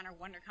Comic-Con or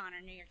WonderCon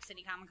or New York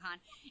City Comic-Con.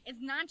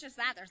 It's not just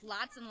that. There's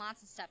lots and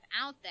lots of stuff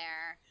out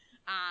there.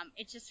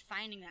 It's just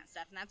finding that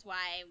stuff, and that's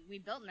why we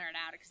built Nerd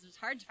Out, because it was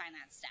hard to find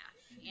that stuff,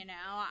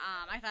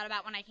 I thought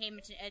about when I came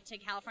to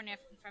California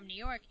from New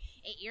York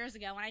 8 years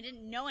ago when I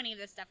didn't know any of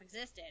this stuff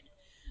existed,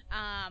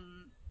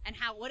 and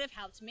how it would have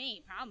helped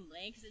me,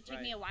 probably, because it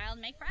took me a while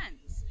to make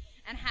friends.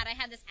 And had I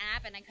had this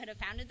app and I could have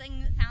found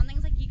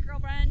things like Geek Girl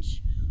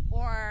Brunch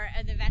or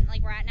an event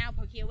like we're at now,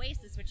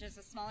 PokeOasis, which is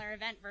a smaller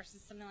event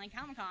versus something like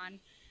Comic-Con,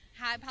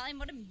 I probably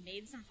would have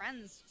made some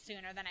friends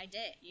sooner than I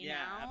did, you know?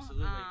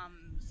 Absolutely.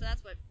 So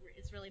that's what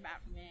it's really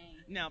about for me.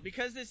 Now,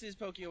 because this is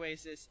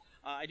PokeOasis,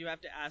 I do have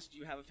to ask, do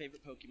you have a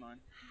favorite Pokemon?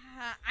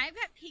 I've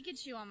got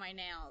Pikachu on my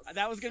nails.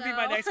 That was going to be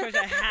my next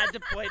question. I had to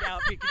point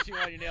out Pikachu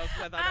on your nails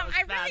because I thought that was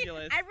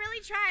fabulous. I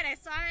really tried. I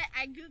saw it.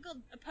 I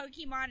Googled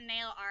Pokemon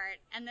nail art,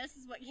 and this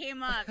is what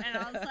came up. And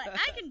I was like,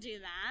 I can do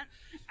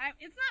that.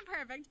 It's not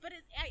perfect, but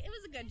it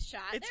was a good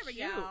shot. It's there we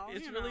cute. go.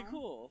 It's really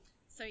cool.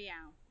 So,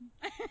 yeah.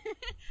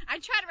 I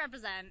try to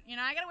represent.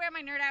 I got to wear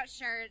my Nerd Out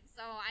shirt,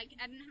 so I didn't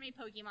have any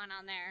Pokemon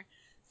on there.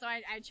 So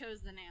I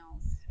chose the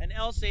nails. And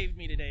Elle saved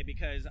me today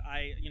because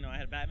I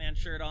had a Batman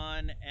shirt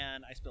on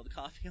and I spilled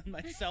coffee on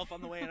myself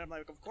on the way. And I'm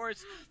like, of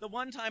course, the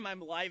one time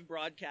I'm live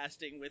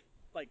broadcasting with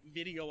like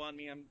video on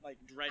me, I'm like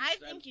drenched. I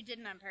think you did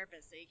it on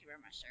purpose so you could wear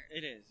my shirt.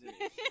 It is.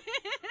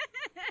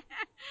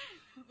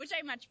 Which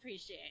I much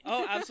appreciate.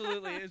 Oh,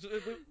 absolutely.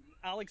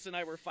 Alex and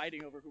I were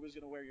fighting over who was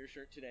going to wear your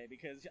shirt today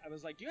because I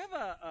was like, do you have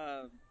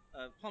a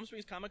Palm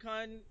Springs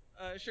Comic-Con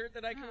shirt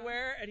that I can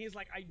wear? And he's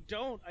like, I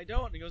don't.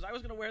 And he goes, I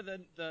was going to wear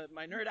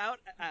my Nerd Out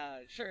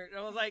shirt. And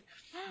I was like,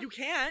 you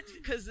can't,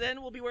 because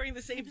then we'll be wearing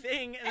the same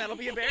thing, and that'll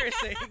be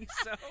embarrassing.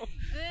 So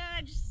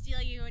I just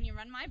steal you when you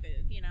run my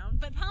booth,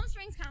 But Palm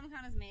Springs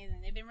Comic-Con is amazing.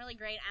 They've been really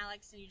great.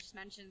 Alex, who you just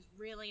mentioned, is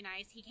really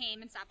nice. He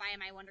came and stopped by at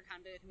my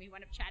WonderCon booth, and we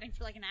wound up chatting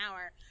for like an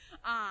hour.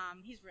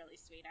 He's really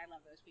sweet. I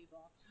love those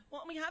people.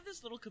 Well, we have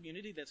this little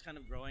community that's kind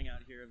of growing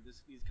out here of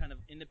these kind of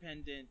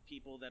independent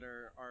people that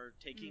are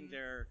taking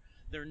their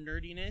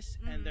nerdiness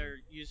and they're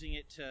using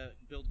it to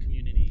build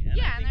community. And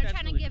and they're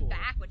trying really to give cool.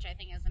 back, which I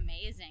think is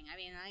amazing. I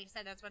mean, like I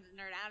said, that's what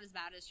Nerd Out is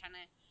about, is trying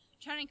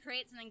to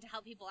create something to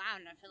help people out.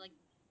 And I feel like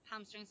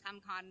Palm Springs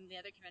Comic-Con and the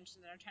other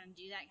conventions that are trying to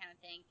do that kind of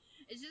thing,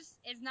 it's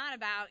not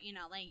about,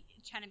 like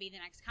trying to be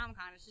the next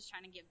Comic-Con. It's just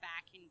trying to give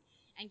back and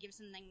give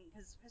something,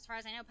 because as far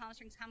as I know, Palm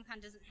Springs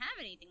Comic-Con doesn't have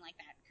anything like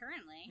that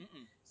currently.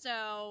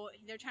 So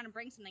they're trying to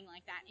bring something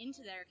like that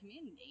into their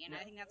community, and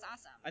I think that's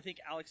awesome. I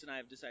think Alex and I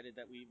have decided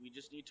that we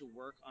just need to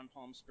work on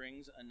Palm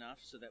Springs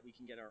enough so that we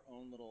can get our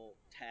own little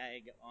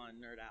tag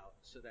on Nerd Out,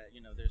 so that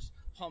there's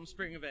Palm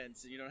Spring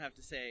events and you don't have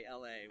to say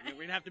LA.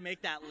 We're gonna have to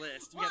make that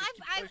list. Well,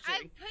 I've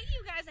put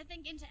you guys, I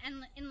think, into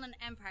Inland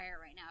Empire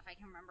right now, if I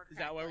can remember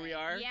correctly. Is that where we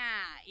are?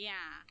 Yeah.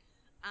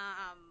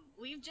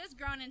 we've just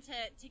grown into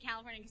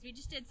California because we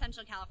just did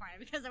Central California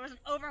because there was an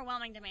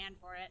overwhelming demand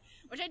for it,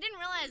 which I didn't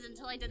realize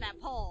until I did that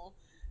poll.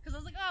 Because I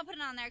was like, oh, I'll put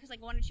it on there because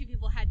like 1 or 2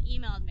 people had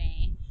emailed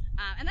me,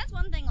 and that's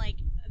one thing. Like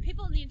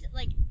people need to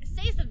like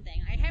say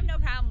something. I have no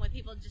problem with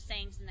people just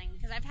saying something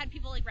because I've had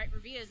people like write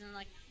reviews and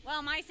like,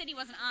 well, my city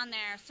wasn't on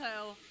there,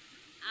 so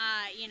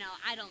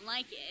I don't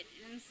like it.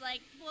 And it's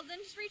like, well, then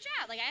just reach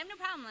out. Like, I have no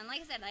problem. And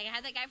like I said, like, I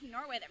had that guy from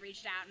Norway that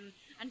reached out, and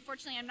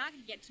unfortunately, I'm not going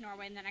to get to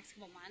Norway in the next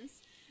couple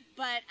months.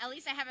 But at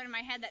least I have it in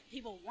my head that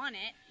people want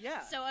it.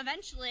 Yeah. So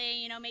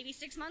eventually, maybe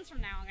 6 months from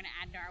now, I'm going to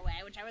add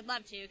Norway, which I would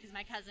love to because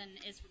my cousin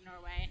is from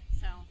Norway.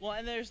 So. Well,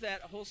 and there's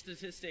that whole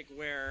statistic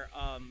where,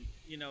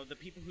 the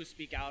people who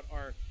speak out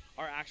are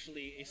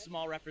actually a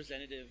small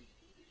representative,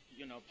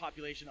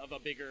 population of a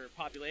bigger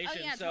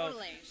population. Oh, yeah,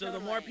 totally. The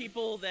more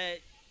people that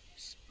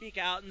speak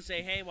out and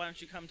say, hey, why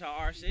don't you come to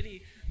our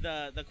city,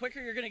 the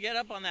quicker you're going to get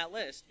up on that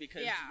list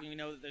because we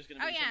know that there's going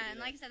to be and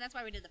like I said, that's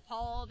why we did the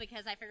poll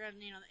because I figured,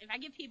 if I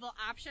give people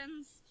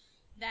options,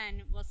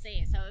 then we'll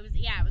see. So it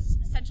was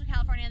Central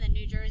California, then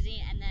New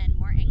Jersey, and then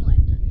more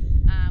England.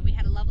 We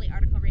had a lovely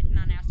article written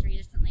on us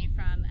recently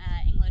from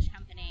an English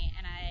company,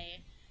 and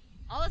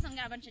all of them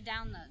got a bunch of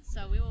downloads,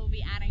 so we will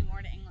be adding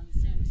more to England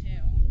soon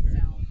too. So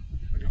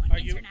we're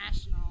going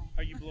international.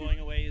 Are you blowing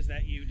away? Is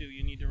that you? Do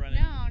you need to run it?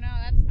 No,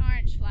 that's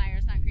orange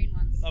flyers, not green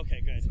ones.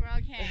 Okay, good. So we're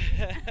okay.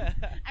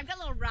 I've got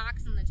little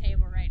rocks on the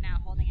table right now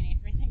holding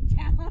everything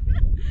down.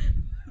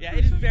 Yeah,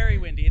 it is very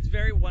windy. It's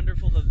very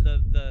wonderful.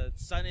 The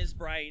sun is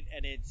bright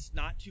and it's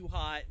not too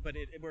hot, but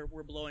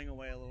we're blowing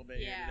away a little bit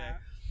here today.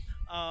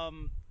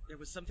 There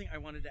was something I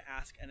wanted to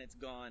ask and it's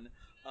gone.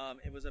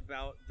 It was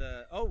about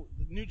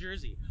New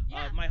Jersey.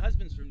 Yeah. My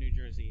husband's from New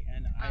Jersey,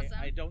 and awesome.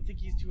 I don't think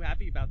he's too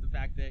happy about the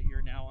fact that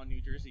you're now on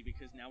New Jersey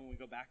because now when we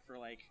go back for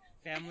like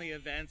family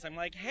events, I'm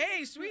like,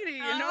 hey, sweetie, you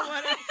know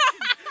what else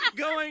is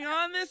going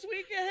on this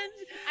weekend?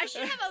 I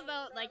should have a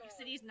vote, like,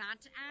 cities not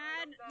to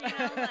add,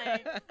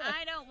 like,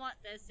 I don't want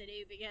this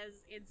city because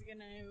it's going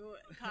to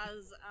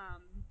cause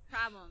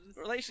problems.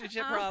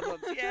 Relationship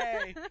problems,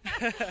 yay!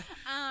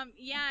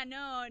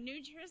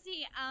 New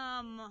Jersey,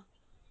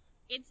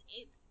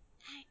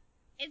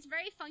 it's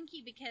very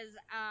funky because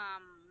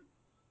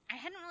I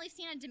hadn't really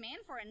seen a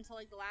demand for it until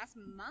like the last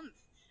month,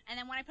 and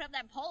then when I put up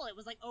that poll, it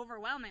was like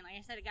overwhelming. Like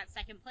I said, it got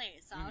second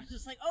place, so I was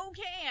just like,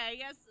 okay, I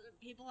guess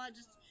people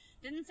just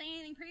didn't say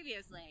anything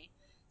previously.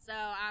 So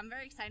I'm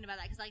very excited about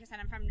that because, like I said,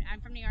 I'm from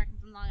New York, I'm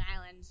from Long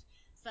Island,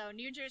 so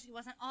New Jersey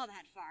wasn't all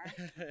that far.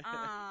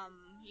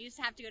 You used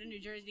to have to go to New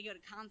Jersey to go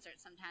to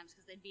concerts sometimes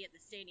because they'd be at the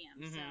stadium.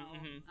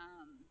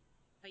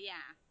 But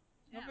yeah.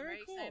 Yeah, very I'm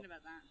very cool. excited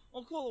about that.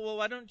 Well, cool. Well,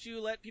 why don't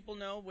you let people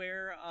know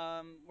where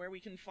we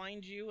can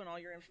find you and all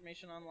your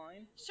information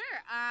online? Sure.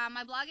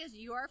 My blog is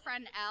Your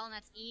Friend L, and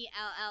that's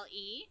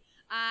ELLE.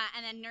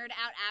 And then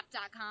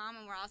nerdoutapp.com,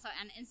 and we're also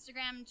on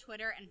Instagram,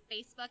 Twitter, and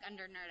Facebook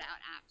under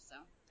NerdOutApp. So.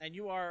 And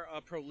you are a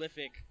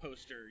prolific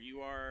poster.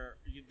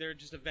 There are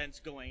just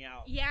events going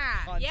out.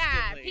 Yeah, constantly.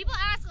 yeah. People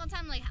ask all the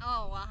time, like,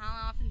 oh, well,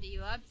 how often do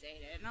you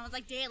update it? And I was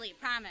like, daily.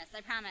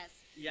 I promise.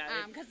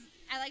 Yeah. Because,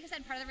 like I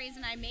said, part of the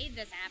reason I made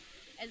this app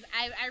is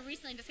I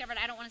recently discovered,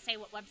 I don't want to say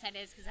what website it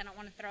is because I don't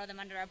want to throw them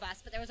under a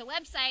bus, but there was a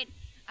website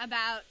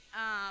about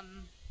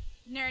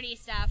nerdy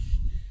stuff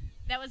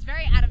that was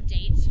very out of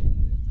date.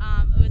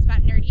 It was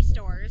about nerdy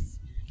stores.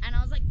 And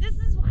I was like, this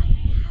is why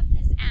I have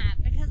this app,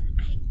 because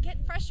I get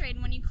frustrated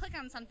when you click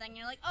on something and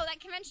you're like, oh, that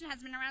convention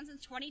has been around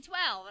since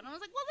 2012. And I was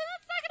like, well, then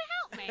that's not going to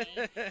help me.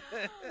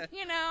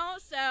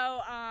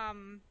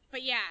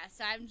 But yeah,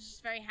 so I'm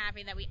just very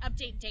happy that we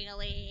update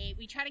daily.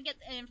 We try to get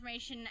the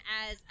information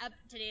as up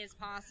to date as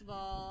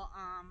possible.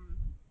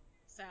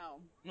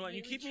 Well,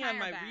 you keep me on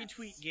my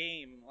retweet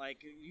game.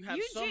 Like, you have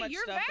so much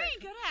You're stuff. You're very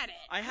good at it.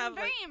 I'm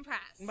very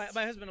impressed.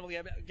 My husband will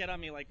get on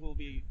me, like, we'll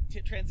be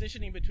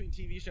transitioning between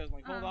TV shows. I'm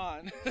like, hold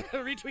on.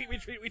 retweet.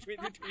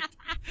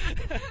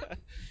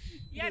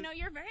 Yeah, no,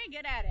 you're very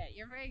good at it.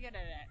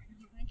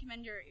 I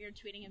commend your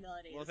tweeting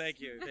abilities. Well,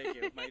 thank you.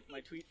 My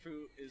tweet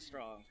fruit is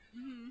strong.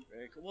 Mm-hmm.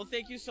 Very cool. Well,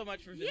 thank you so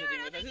much for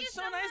visiting with us. It's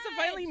so much. nice to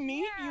finally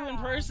meet you in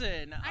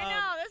person. I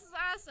know, this is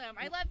awesome.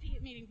 I love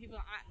meeting people.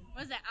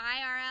 Was it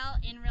IRL,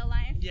 in real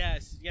life?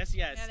 Yes. Yeah,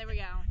 there we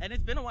go. And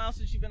it's been a while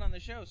since you've been on the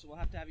show, so we'll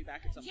have to have you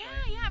back at some point.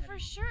 Yeah, for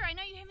sure. I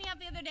know you hit me up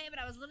the other day, but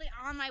I was literally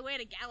on my way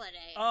to Gala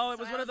Day. Oh, it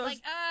was one of those.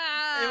 Like,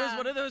 It was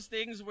one of those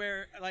things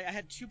where, like, I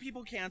had 2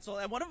 people cancel,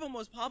 and one of them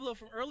was Pablo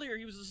from earlier.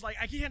 He was just like,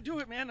 I can't do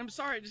it, man. I'm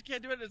sorry, I just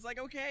can't do it. It's like,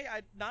 okay,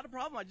 not a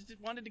problem. I just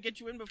wanted to get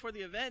you in before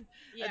the event,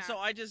 and so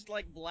I just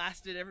like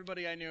blasted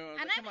everybody I knew. I was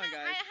like, come on,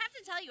 guys. I have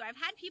to tell you, I've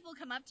had people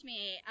come up to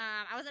me.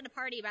 I was at a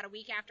party about a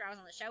week after I was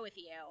on the show with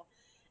you.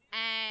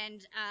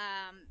 And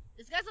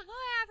this guy's like, oh,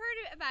 yeah, I've heard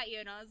about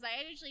you. And I was like,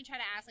 I usually try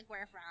to ask, like,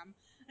 where from.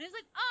 And he's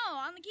like, oh,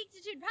 on the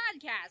Geektitude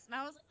podcast. And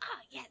I was like, oh,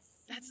 yes.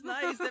 That's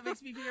nice. That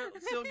makes me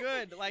feel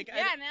good. Like,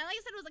 yeah, and like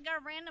I said, it was like a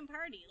random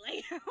party.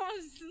 Like, it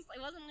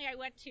wasn't like I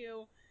went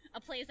to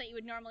a place that you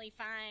would normally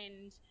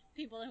find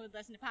people who would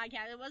listen to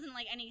podcasts. It wasn't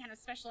like any kind of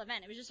special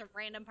event. It was just a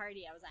random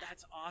party I was at.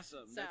 That's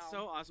awesome. That's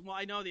so awesome. Well,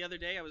 I know the other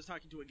day I was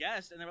talking to a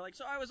guest, and they were like,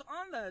 so I was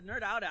on the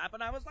Nerd Out app,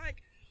 and I was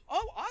like,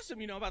 oh, awesome,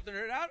 you know about the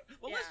Nerd Out?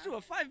 Well, let's do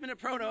a 5-minute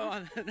promo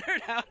on the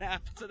Nerd Out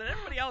app so that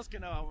everybody else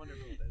can know how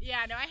wonderful it is.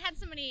 Yeah, no, I had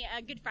somebody,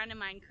 a good friend of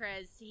mine,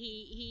 Chris,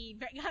 he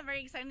got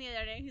very excited the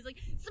other day. He's like,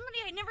 somebody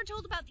I never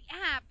told about the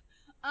app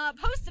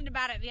posted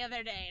about it the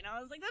other day. And I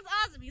was like, that's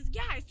awesome. He's like,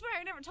 yeah, I swear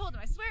I never told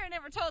them. I swear I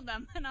never told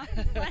them. And I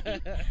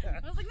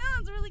was like, no,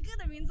 it's really good.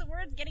 That means the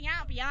word's getting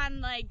out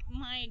beyond, like,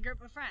 my group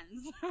of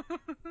friends.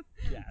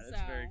 Yeah,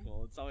 that's very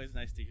cool. It's always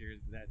nice to hear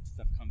that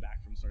stuff come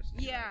back from sources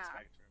you don't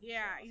expect from.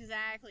 Yeah,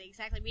 exactly.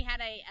 We had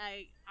a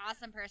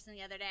awesome person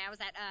the other day. I was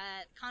at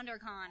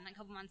CondorCon a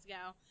couple months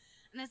ago,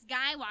 and this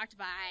guy walked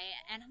by,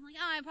 and I'm like,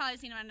 oh, I've probably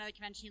seen him at another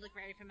convention. He looked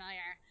very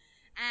familiar.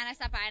 And I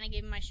stopped by and I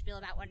gave him my spiel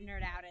about what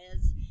Nerd Out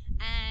is.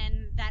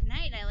 And that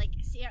night, I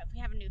see if we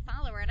have a new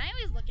follower, and I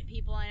always look at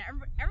people, and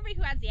everybody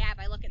who has the app,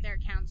 I look at their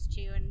accounts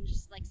too, and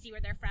just see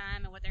where they're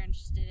from and what they're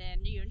interested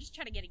in, and just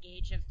try to get a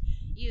gauge of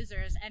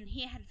users. And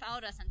he had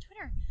followed us on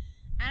Twitter.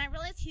 And I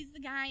realized he's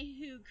the guy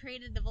who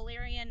created the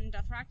Valyrian and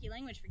Dothraki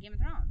language for Game of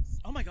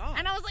Thrones. Oh my god.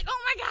 And I was like, oh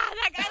my god,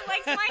 that guy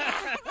likes my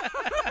app.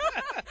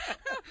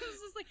 I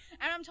was just like,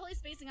 and I'm totally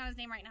spacing on his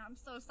name right now. I'm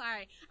so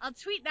sorry. I'll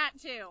tweet that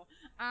too.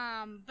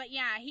 But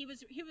yeah, he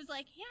was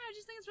like, yeah, I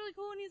just think it's really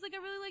cool. And he's like,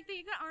 I really like that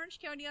you got Orange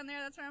County on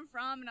there. That's where I'm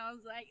from. And I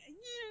was like, yeah.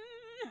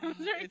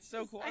 It's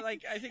so cool.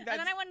 Like, I think that's...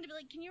 And then I wanted to be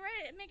like, can you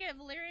make a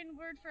Valyrian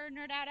word for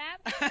Nerd Out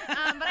app?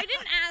 But I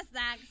didn't ask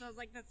that because I was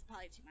like, that's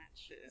probably too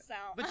much. So.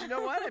 But you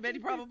know what? I bet he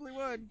probably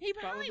would. He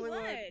probably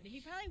would. He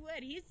probably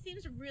would. He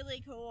seems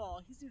really cool.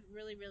 He seems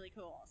really, really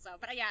cool. So,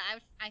 but yeah,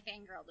 I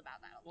fangirled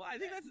about that. Well, I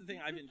think that's the thing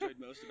I've enjoyed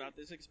most about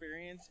this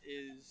experience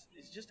is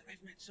just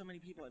I've met so many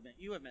people. I've met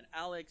you. I've met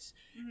Alex,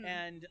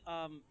 and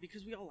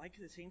because we all like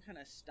the same kind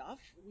of stuff,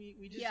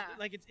 we just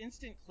like it's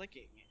instant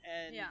clicking,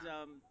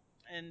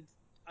 and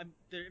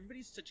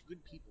everybody's such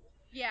good people.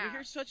 Yeah. We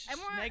hear such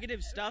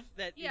negative stuff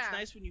that it's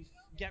nice when you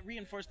get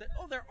reinforced that,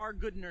 oh, there are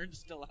good nerds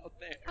still out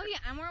there. Oh, yeah,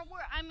 and we're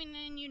I mean,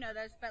 and you know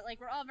this, but,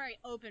 we're all very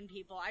open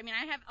people. I mean,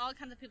 I have all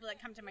kinds of people that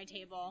come to my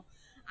table.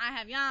 I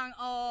have young,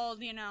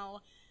 old,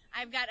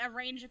 I've got a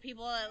range of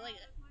people that,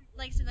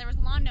 so there was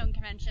a Lawn Gnome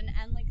convention,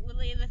 and,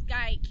 literally this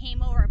guy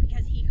came over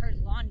because he heard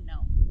Lawn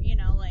Gnome,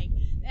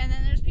 and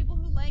then there's people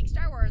who like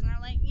Star Wars, and they're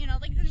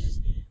there's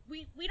just...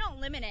 We don't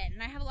limit it,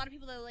 and I have a lot of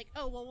people that are like,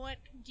 oh, well, what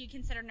do you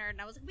consider nerd?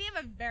 And I was like, we have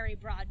a very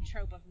broad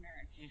trope of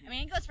nerd. Mm-hmm. I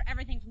mean, it goes for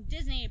everything from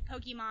Disney,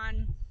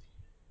 Pokemon,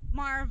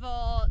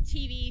 Marvel,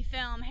 TV,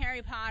 film,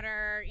 Harry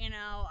Potter,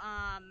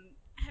 I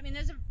mean,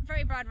 there's a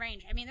very broad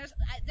range. I mean,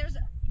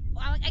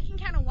 I can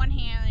count on one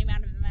hand the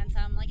amount of events.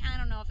 I'm like, I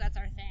don't know if that's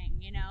our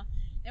thing,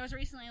 There was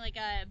recently,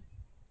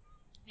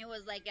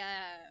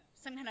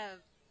 some kind of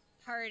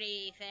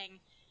party thing,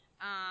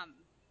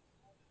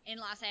 in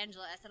Los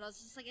Angeles, and I was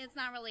just like, it's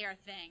not really our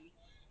thing.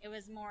 It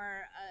was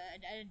more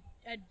an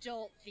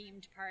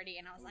adult-themed party,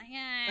 and I was like,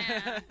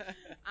 yeah.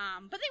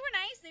 But they were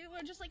nice. They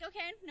were just like,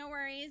 okay, no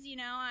worries,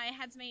 I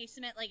had somebody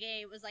submit,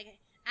 it was,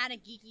 at a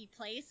geeky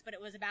place, but it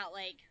was about,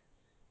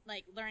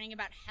 learning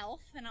about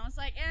health, and I was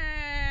like,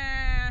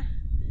 eh.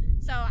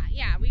 So,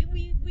 yeah,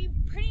 we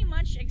pretty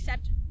much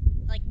accept,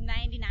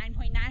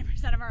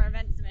 99.9% of our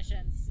event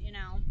submissions,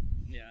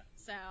 Yeah.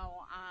 So,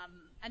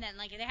 and then,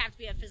 they have to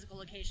be a physical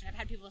location. I've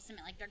had people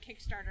submit, their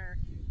Kickstarter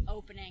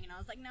opening, and I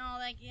was like, no,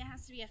 it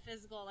has to be a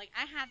physical,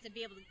 I have to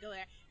be able to go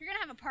there. If you're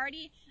gonna have a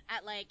party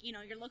at,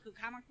 your local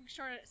comic book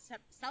store to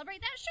celebrate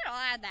that, sure,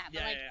 I'll add that.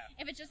 But,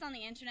 if it's just on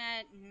the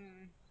internet,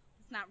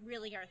 it's not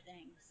really our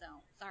thing,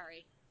 so,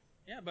 sorry.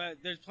 Yeah, but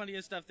there's plenty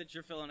of stuff that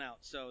you're filling out,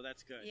 so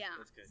that's good. Yeah,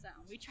 that's good. So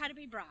we try to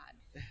be broad.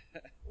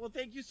 Well,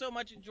 thank you so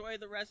much. Enjoy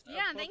the rest of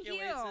PokeOasis. Thank you.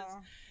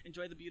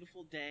 Enjoy the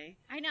beautiful day.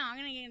 I know. I'm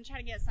going to try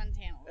to get a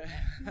suntan a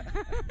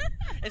little bit.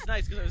 It's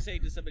nice because I was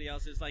saying to somebody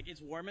else,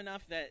 it's warm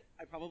enough that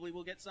I probably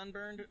will get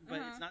sunburned, but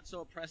it's not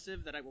so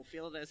oppressive that I will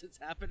feel it as it's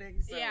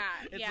happening. So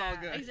it's all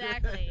good.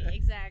 Exactly.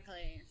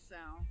 So,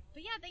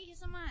 but yeah, thank you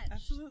so much.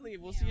 Absolutely.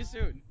 We'll see you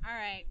soon. All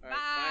right.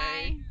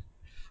 Bye.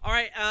 All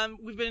right,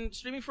 we've been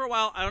streaming for a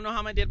while. I don't know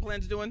how my data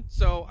plan's doing,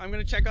 so I'm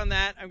going to check on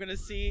that. I'm going to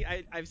see.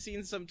 I've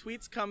seen some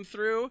tweets come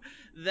through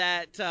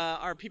that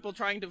are people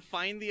trying to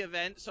find the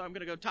event, so I'm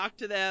going to go talk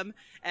to them,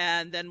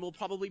 and then we'll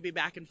probably be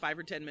back in 5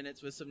 or 10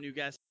 minutes with some new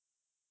guests.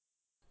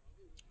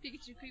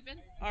 Pikachu creeping?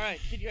 All right,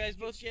 can you guys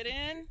both get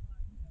in?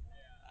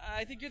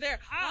 I think you're there.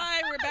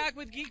 Hi, we're back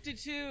with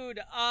Geektitude.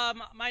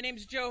 My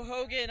name's Joe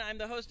Hogan. I'm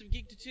the host of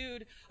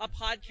Geektitude, a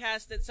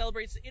podcast that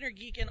celebrates the inner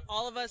geek in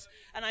all of us.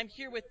 And I'm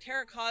here with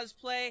Tara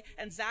Cosplay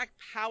and Zach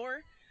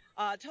Power.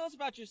 Tell us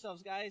about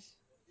yourselves, guys.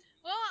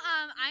 Well,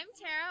 I'm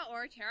Tara,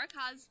 or Tara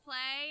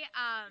Cosplay.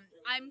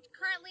 I'm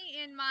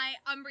currently in my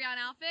Umbreon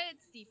outfit.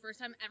 It's the first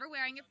time ever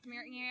wearing it,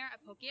 premiering here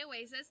at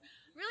PokeOasis.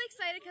 Really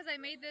excited because I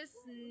made this,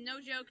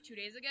 no joke, 2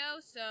 days ago.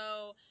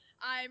 So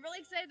I'm really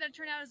excited that it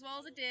turned out as well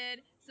as it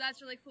did. So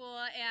that's really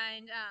cool.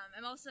 And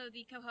I'm also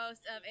the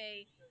co-host of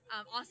a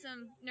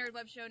awesome nerd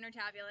web show,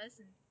 Nerdtabulous,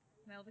 and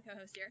my other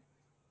co-host here.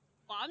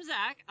 Well, I'm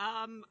Zach.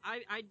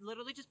 I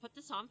literally just put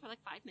this on for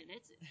 5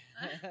 minutes.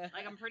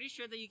 I'm pretty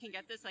sure that you can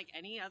get this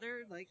any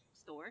other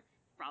store,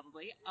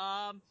 probably.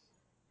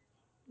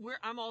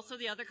 I'm also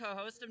the other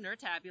co-host of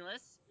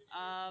Nerdtabulous.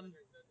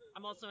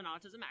 I'm also an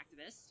autism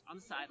activist on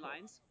the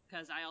sidelines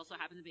because I also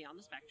happen to be on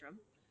the spectrum.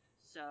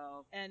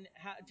 So, And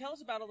tell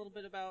us about a little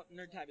bit about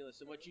Nerdtabulous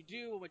and what you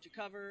do, what you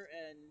cover,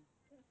 and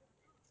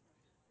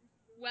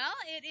Well,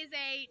 it is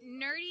a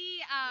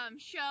nerdy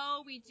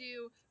show. We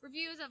do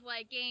reviews of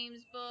like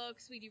games,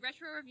 books. We do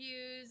retro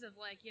reviews of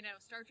like,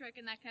 Star Trek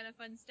and that kind of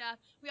fun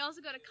stuff. We also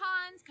go to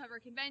cons,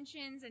 cover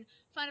conventions and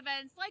fun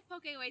events like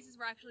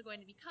PokeOasis. We're actually going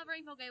to be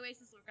covering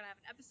PokeOasis. We're going to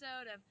have an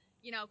episode of,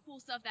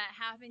 cool stuff that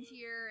happened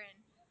here and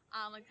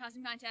like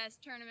costume contests,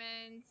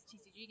 tournaments,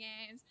 TCG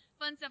games,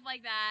 fun stuff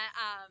like that.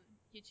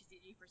 Huge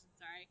TCG person,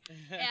 sorry.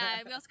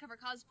 And we also cover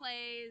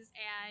cosplays.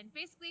 And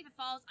basically, if it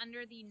falls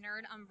under the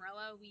nerd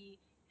umbrella, we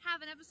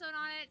have an episode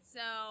on it,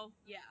 so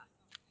yeah.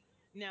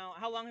 Now,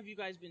 how long have you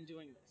guys been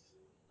doing this?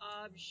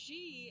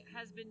 She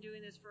has been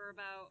doing this for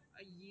about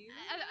a year.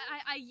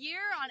 A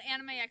year on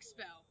Anime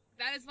Expo.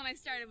 That is when I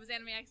started. Was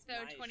Anime Expo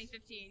Nice.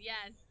 2015?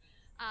 Yes.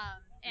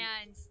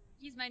 And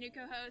he's my new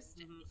co-host.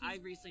 Mm-hmm. I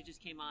recently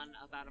just came on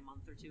about a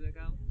month or two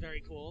ago.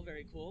 Very cool,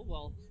 very cool.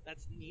 Well,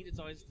 that's neat. It's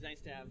always nice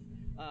to have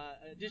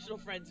additional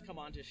friends come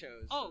on to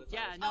shows. Oh, so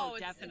yeah, no,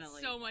 definitely.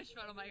 It's so much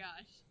fun. Oh my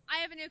gosh. I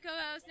have a new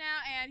co-host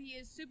now, and he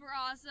is super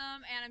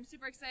awesome, and I'm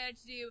super excited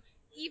to do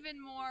even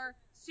more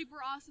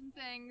super awesome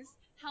things.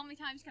 How many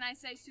times can I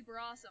say super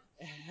awesome?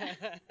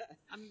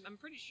 I'm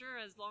pretty sure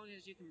as long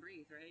as you can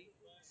breathe, right?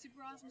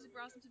 Super awesome,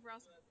 super awesome, super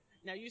awesome.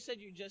 Now, you said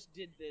you just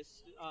did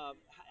this.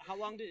 How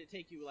long did it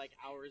take you, like,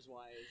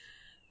 hours-wise?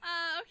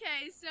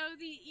 Okay, so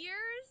the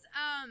ears,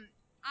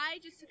 I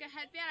just took a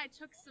headband, I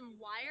took some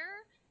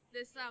wire,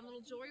 this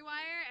little jewelry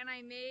wire, and I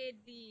made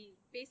the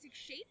basic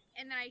shape,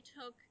 and then I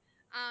took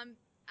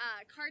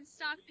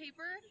cardstock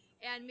paper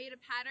and made a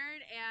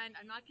pattern, and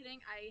I'm not kidding,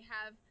 I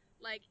have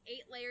like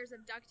 8 layers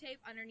of duct tape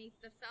underneath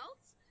the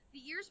felt. The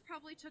ears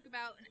probably took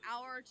about an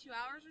hour or 2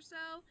 hours or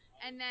so,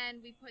 and then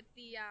we put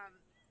the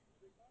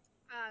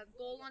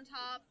gold on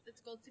top.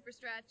 It's gold super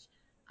stretch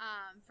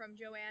from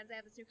Joann's. They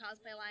have this new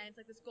cosplay line. It's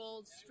like this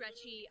gold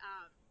stretchy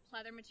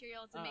pleather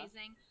material. It's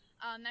amazing.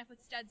 Then I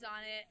put studs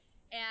on it.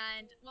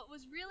 And what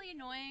was really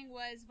annoying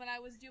was when I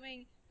was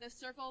doing the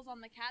circles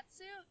on the cat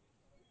suit,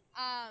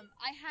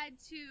 I had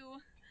to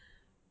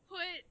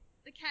put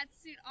the cat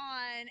suit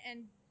on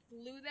and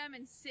glue them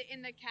and sit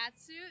in the cat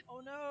suit. Oh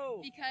no!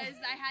 Because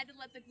I had to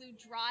let the glue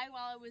dry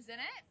while I was in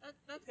it.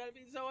 That's gotta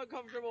be so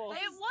uncomfortable.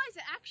 It was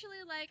actually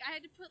like I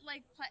had to put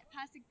like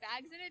plastic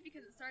bags in it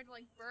because it started to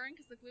like burn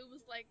because the glue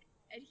was like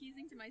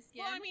adhesing to my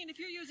skin. Well, I mean, if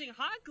you're using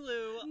hot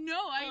glue,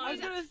 no, I was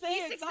gonna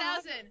say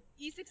E6000.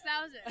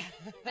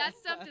 E6000. That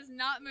stuff does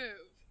not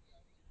move.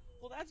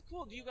 Well, that's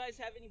cool. Do you guys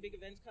have any big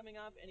events coming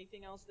up?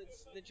 Anything else that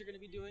you're going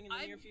to be doing in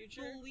the near future?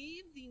 I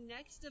believe the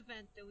next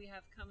event that we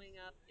have coming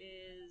up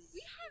is...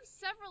 We have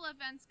several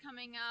events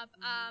coming up.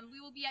 We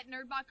will be at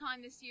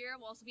NerdBotCon this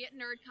year. We'll also be at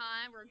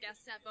NerdCon. We're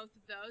guests at both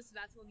of those, so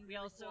that's going to be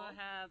really cool. We also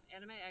have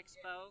Anime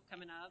Expo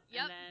coming up,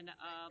 yep. And then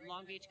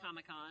Long Beach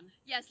Comic Con.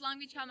 Yes,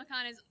 Long Beach Comic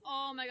Con is,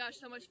 oh my gosh,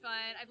 so much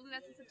fun. I believe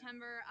that's in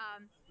September.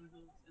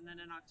 And then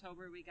in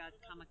October we got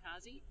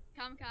Kamikaze.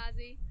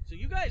 So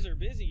you guys are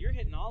busy. You're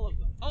hitting all of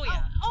them. Oh,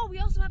 yeah. Oh, we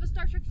also have a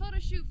Star Trek photo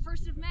shoot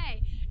 1st of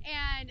May.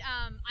 And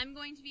I'm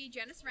going to be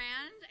Janice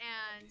Rand,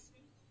 and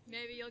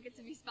maybe you'll get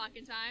to be Spock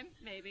in time.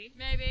 Maybe.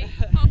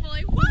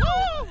 Hopefully.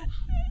 Woo!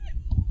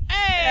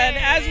 Hey! And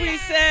as we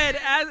said,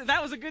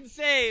 that was a good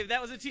save.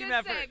 That was a team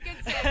effort.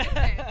 Good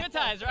save. Good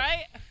times,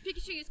 right?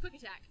 Pikachu used Quick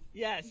Attack.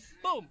 Yes.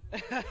 Boom.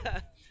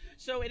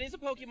 So it is a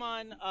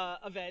Pokemon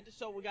event,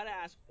 so we gotta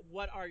ask,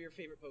 what are your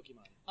favorite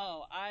Pokemon?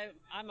 Oh,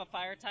 I'm a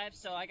fire type,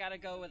 so I gotta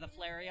go with a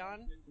Flareon.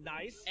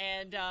 Nice.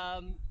 And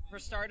for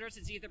starters,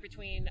 it's either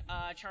between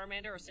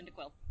Charmander or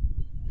Cyndaquil.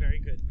 Very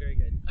good, very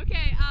good.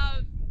 Okay,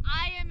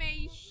 I am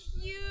a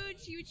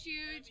huge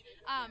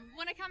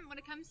when it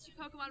comes to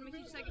Pokemon, I'm a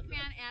huge psychic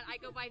fan, and I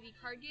go by the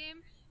card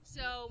game.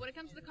 So when it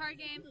comes to the card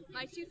game,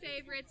 my 2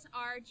 favorites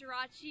are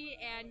Jirachi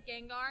and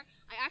Gengar.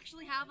 I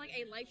actually have like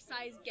a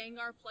life-size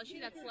Gengar plushie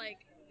that's like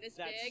this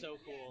big. That's so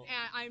cool.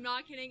 And I'm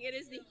not kidding, it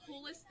is the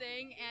coolest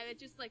thing, and it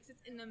just like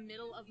sits in the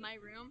middle of my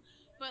room.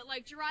 But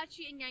like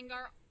Jirachi and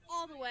Gengar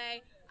all the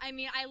way. I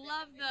mean, I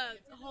love the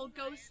whole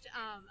ghost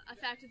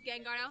effect with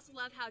Gengar. I also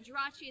love how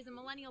Jirachi is a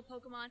millennial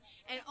Pokemon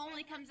and it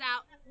only comes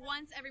out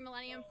once every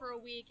millennium for a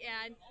week.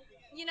 And,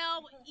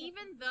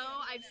 even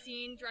though I've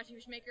seen Jirachi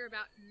Wishmaker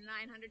about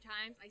 900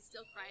 times, I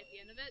still cry at the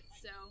end of it,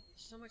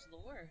 So much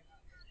lore.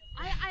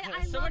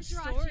 I so love much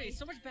Jirachi. Story,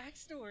 so much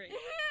backstory. It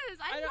is.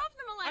 I love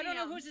the millennium. I don't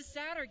know who's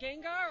sadder,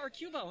 Gengar or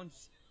Cubone.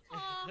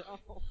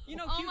 You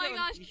know, oh Cubone. my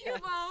gosh,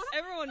 Cubone.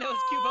 Everyone knows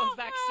Cubone's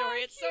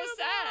backstory. It's Cubone.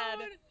 So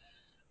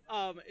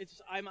sad.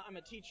 I'm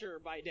a teacher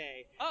by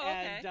day. Oh,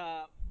 okay. And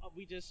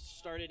we just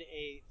started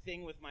a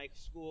thing with my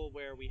school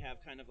where we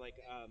have kind of like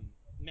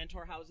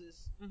mentor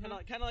houses, kind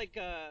of like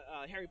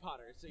Harry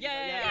Potter. So you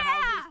have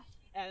houses.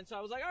 And so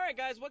I was like, all right,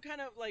 guys, what do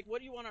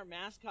you want our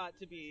mascot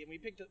to be? And we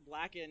picked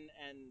black and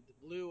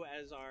blue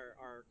as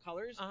our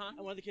colors. Uh-huh.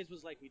 And one of the kids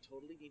was like, we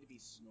totally need to be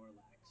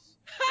Snorlax.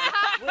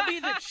 We'll be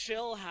the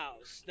chill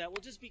house. That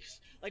will just be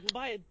like,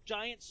 we'll buy a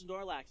giant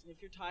Snorlax. And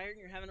if you're tired and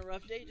you're having a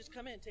rough day, just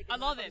come in, take a I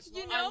love nap on it. a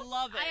You Snorlax. know, I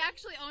love it. I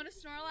actually own a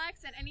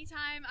Snorlax, and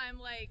anytime I'm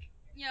like,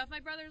 if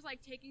my brother's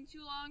like taking too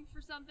long for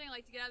something,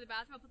 like to get out of the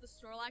bathroom, I'll put the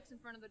Snorlax in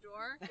front of the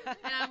door,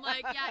 and I'm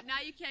like, yeah,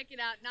 now you can't get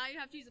out. Now you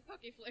have to use a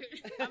Poke Flute.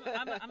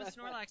 I'm a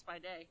Snorlax by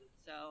day,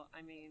 so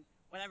I mean,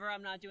 whenever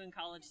I'm not doing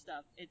college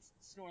stuff, it's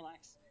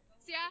Snorlax.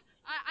 So yeah,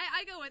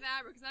 I go with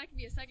Abra because I can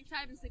be a psychic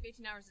type and sleep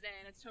 18 hours a day,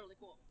 and it's totally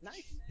cool.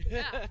 Nice.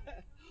 Yeah.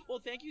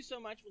 Well, thank you so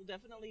much. We'll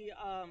definitely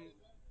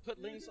put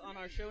links on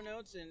our show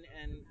notes and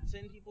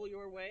send people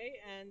your way.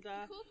 And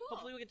Cool.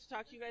 hopefully we'll get to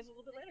talk to you guys a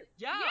little bit later.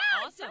 Yeah,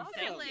 awesome.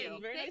 Definitely. Thank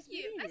you. Very nice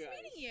meeting you Nice guys.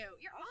 meeting you.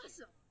 You're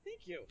awesome.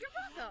 Thank you. You're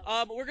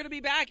welcome. We're going to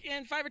be back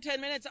in 5 or 10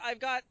 minutes. I've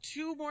got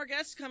 2 more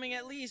guests coming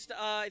at least.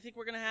 I think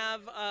we're going to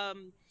have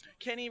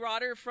Kenny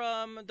Rotter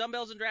from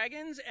Dumbbells and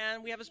Dragons,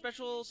 and we have a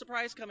special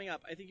surprise coming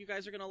up. I think you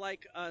guys are going to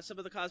like some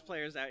of the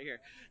cosplayers out here.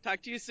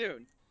 Talk to you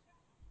soon.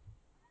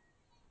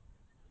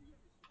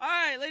 All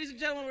right, ladies and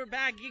gentlemen, we're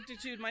back.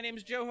 Geektitude. My name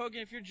is Joe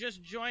Hogan. If you're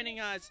just joining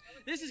us,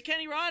 this is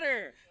Kenny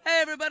Rotter. Hey,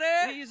 everybody!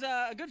 He's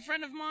a good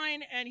friend of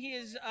mine, and he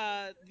is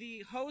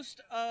the host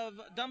of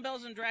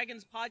Dumbbells and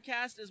Dragons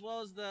podcast, as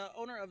well as the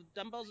owner of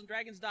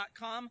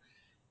dumbbellsanddragons.com.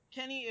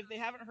 Kenny, if they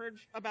haven't heard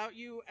about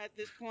you at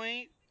this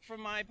point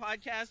from my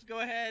podcast, go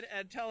ahead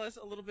and tell us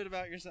a little bit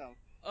about yourself.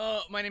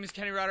 My name is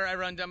Kenny Rotter. I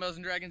run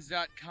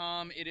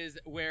dumbbellsanddragons.com. It is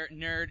where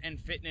nerd and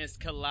fitness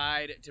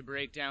collide to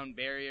break down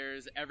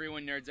barriers.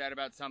 Everyone nerds out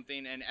about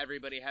something, and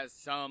everybody has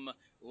some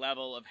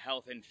level of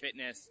health and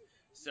fitness.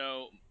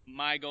 So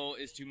my goal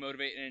is to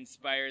motivate and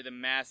inspire the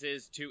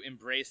masses to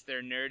embrace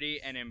their nerdy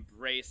and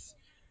embrace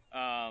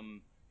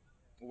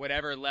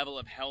whatever level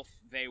of health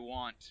they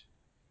want.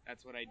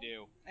 That's what I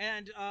do.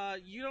 And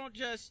you don't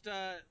just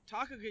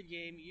talk a good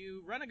game,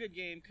 you run a good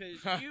game,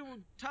 because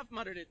you Tough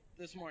Muddered it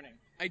this morning.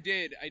 I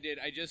did. I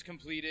just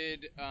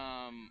completed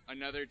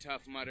another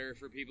Tough Mudder.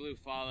 For people who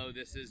follow,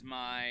 this is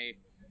my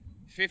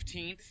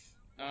 15th.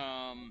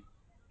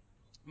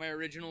 My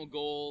original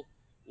goal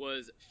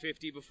was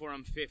 50 before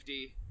I'm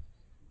 50,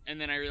 and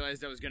then I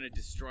realized I was going to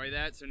destroy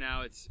that, so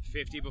now it's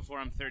 50 before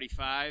I'm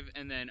 35,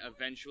 and then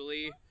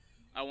eventually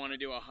I want to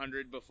do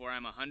 100 before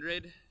I'm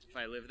 100, if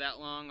I live that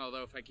long,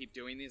 although if I keep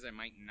doing these, I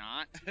might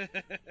not.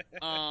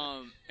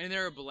 And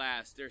they're a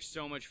blast. They're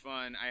so much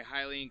fun. I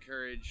highly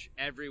encourage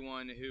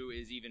everyone who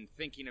is even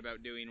thinking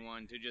about doing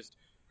one to just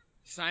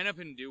sign up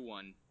and do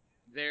one.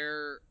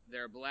 They're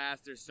a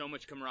blast. There's so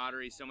much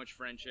camaraderie, so much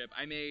friendship.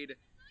 I made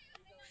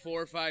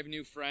 4 or 5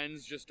 new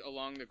friends just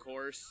along the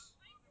course.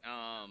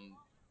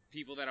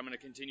 People that I'm going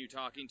to continue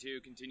talking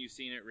to, continue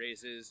seeing at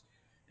races.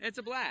 It's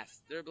a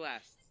blast. They're a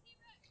blast.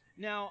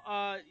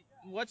 Now,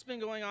 what's been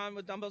going on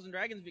with Dumbbells and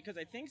Dragons? Because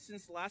I think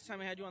since the last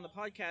time I had you on the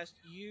podcast,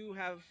 you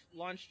have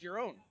launched your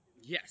own.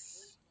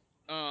 Yes.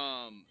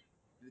 The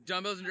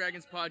Dumbbells and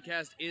Dragons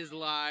podcast is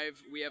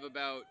live. We have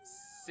about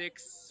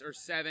 6 or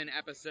 7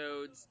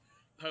 episodes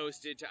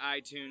posted to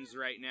iTunes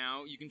right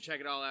now. You can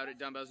check it all out at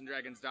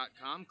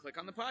dumbbellsanddragons.com. Click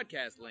on the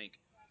podcast link.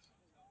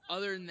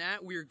 Other than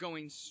that, we're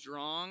going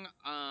strong.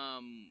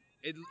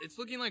 It's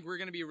looking like we're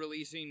going to be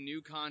releasing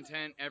new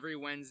content every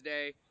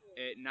Wednesday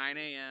at 9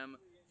 a.m.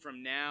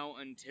 from now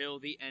until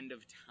the end of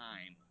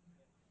time.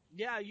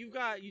 Yeah,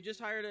 you just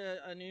hired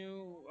a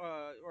new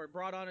or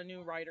brought on a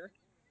new writer.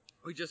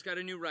 We just got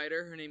a new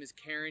writer. Her name is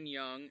Karen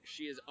Young.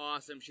 She is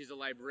awesome. She's a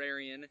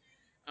librarian,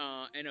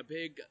 and a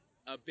big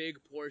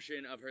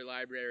portion of her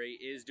library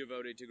is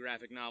devoted to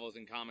graphic novels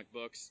and comic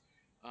books,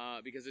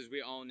 because as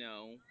we all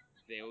know,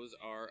 those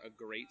are a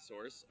great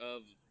source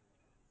of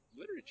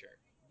literature.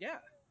 Yeah.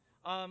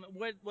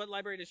 What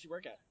library does she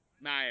work at?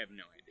 I have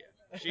no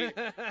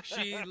idea.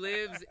 She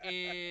lives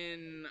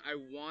in, I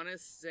want to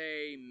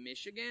say,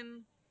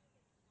 Michigan.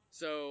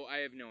 So I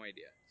have no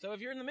idea. So if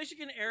you're in the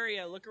Michigan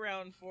area, look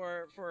around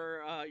for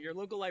your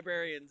local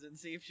librarians and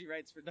see if she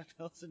writes for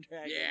Dumbbells and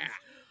Dragons.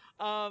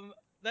 Yeah.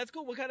 That's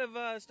cool. What kind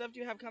of stuff do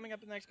you have coming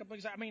up in the next couple of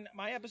weeks? I mean,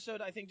 my episode,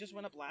 I think, just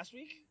went up last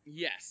week.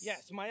 Yes.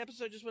 Yes, my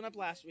episode just went up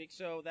last week,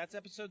 so that's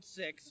episode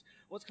 6.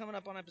 What's coming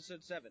up on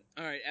episode 7?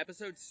 All right,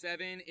 episode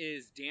 7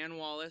 is Dan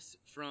Wallace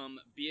from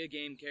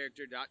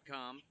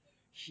beagameCharacter.com.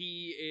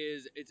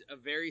 It's a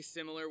very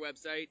similar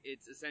website.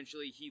 It's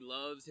essentially, he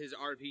loves his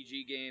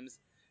RPG games,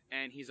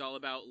 and he's all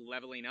about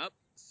leveling up.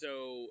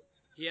 So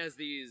he has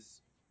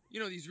these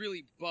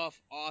really buff,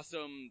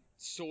 awesome,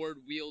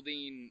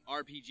 sword-wielding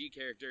RPG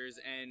characters,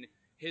 and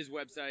his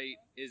website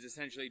is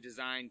essentially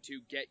designed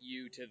to get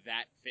you to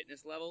that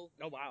fitness level.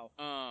 Oh,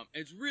 wow.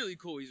 It's really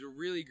cool. He's a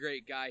really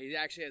great guy. He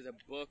actually has a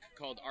book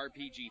called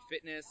RPG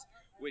Fitness,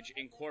 which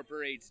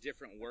incorporates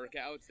different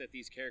workouts that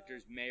these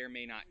characters may or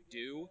may not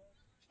do.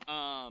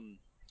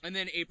 And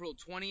then April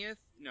 20th,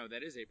 no,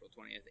 that is April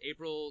 20th.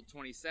 April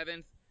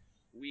 27th,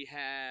 we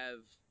have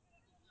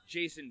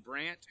Jason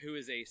Brandt, who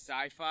is a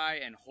sci-fi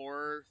and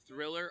horror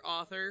thriller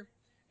author,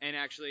 And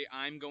actually,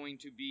 I'm going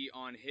to be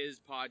on his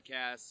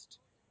podcast,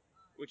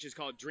 which is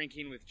called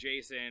Drinking with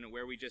Jason,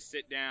 where we just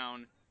sit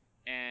down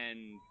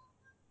and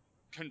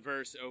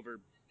converse over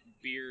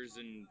beers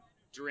and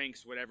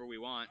drinks, whatever we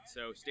want.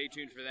 So stay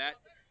tuned for that.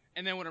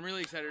 And then what I'm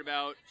really excited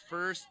about,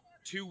 first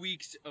 2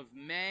 weeks of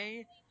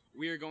May,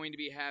 we are going to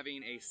be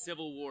having a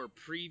Civil War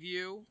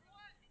preview.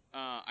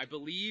 I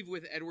believe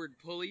with Edward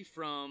Pulley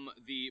from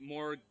the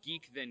More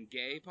Geek Than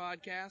Gay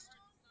podcast.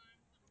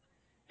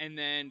 And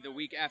then the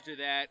week after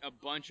that, a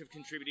bunch of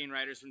contributing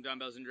writers from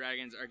Dumbbells and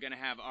Dragons are going to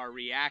have our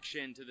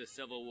reaction to the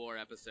Civil War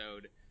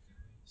episode.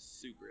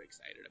 Super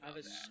excited I about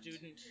have a that.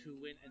 student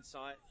who went and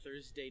saw it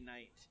Thursday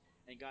night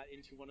and got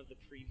into one of the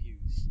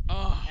previews.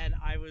 Oh. And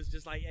I was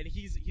just like, and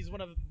he's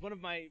one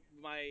of my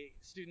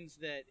students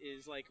that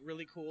is like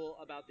really cool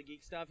about the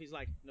geek stuff. He's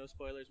like, no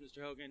spoilers,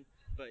 Mr. Hogan,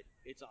 but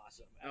it's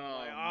awesome. And I'm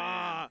like,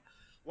 man.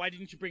 why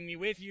didn't you bring me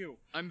with you?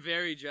 I'm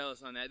very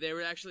jealous on that. They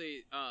were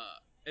actually,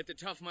 at the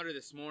Tough Mudder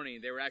this morning,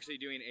 they were actually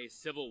doing a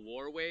Civil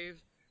War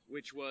wave,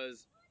 which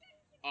was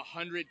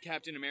 100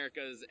 Captain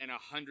Americas and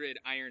 100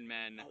 Iron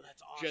Men. Oh,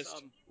 that's awesome.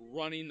 Just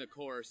running the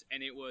course,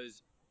 and it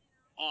was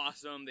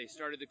awesome. They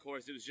started the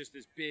course. It was just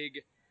this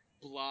big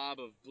blob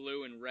of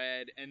blue and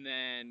red, and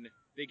then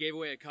they gave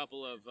away a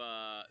couple of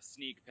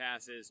sneak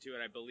passes to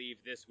it, I believe,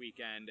 this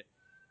weekend.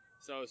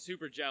 So I was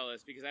super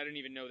jealous because I didn't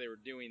even know they were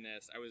doing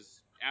this. I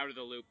was out of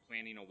the loop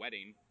planning a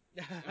wedding.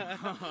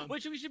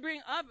 Which we should bring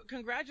up.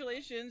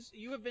 Congratulations.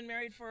 You have been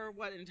married for,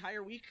 what, an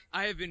entire week?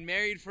 I have been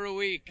married for a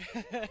week.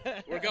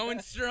 We're going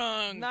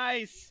strong.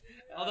 Nice.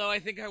 Although I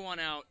think I won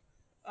out.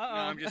 No,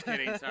 I'm just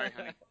kidding. Sorry,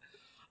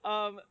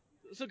 honey.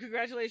 So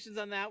congratulations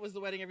on that. Was the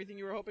wedding everything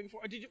you were hoping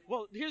for?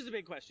 Well, here's the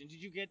big question.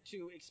 Did you get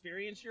to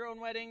experience your own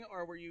wedding,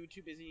 or were you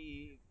too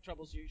busy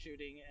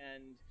troubleshooting?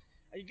 And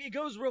it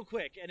goes real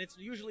quick, and it's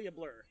usually a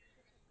blur.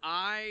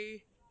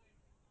 I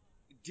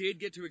did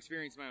get to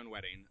experience my own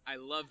wedding. I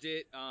loved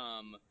it.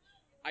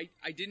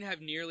 I didn't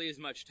have nearly as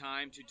much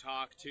time to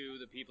talk to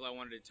the people I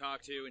wanted to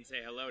talk to and say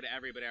hello to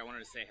everybody I wanted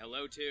to say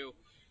hello to.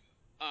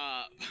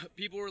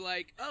 People were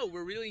like, oh,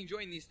 we're really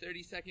enjoying these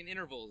 30-second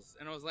intervals.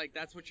 And I was like,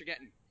 that's what you're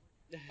getting.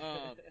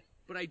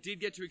 But I did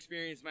get to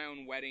experience my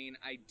own wedding.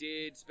 I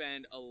did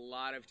spend a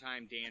lot of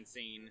time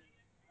dancing,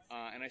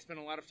 and I spent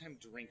a lot of time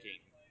drinking.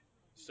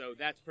 So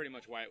that's pretty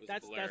much why it was a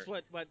blur. That's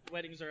what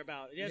weddings are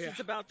about. Yes, It's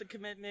about the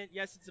commitment.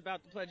 Yes, it's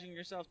about the pledging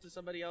yourself to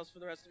somebody else for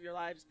the rest of your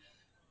lives.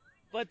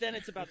 But then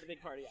it's about the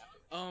big party after.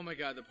 Oh my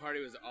god, the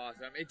party was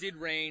awesome. It did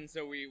rain,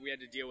 so we had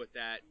to deal with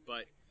that.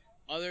 But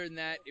other than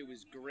that, it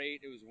was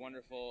great. It was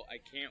wonderful. I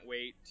can't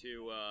wait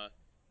to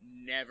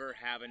never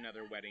have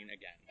another wedding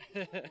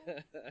again.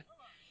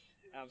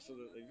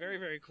 Absolutely. Very,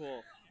 very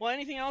cool. Well,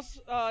 anything else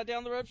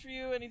down the road for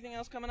you? Anything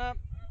else coming up?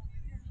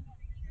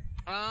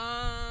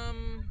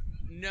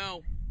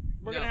 No.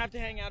 We're going to have to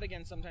hang out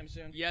again sometime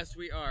soon. Yes,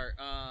 we are.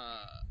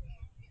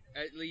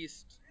 At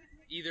least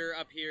either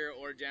up here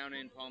or down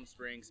in Palm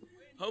Springs.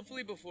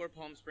 Hopefully before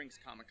Palm Springs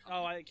Comic-Con.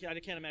 Oh, I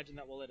can't imagine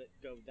that we'll let it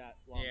go that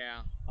long.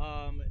 Yeah.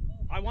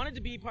 I wanted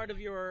to be part of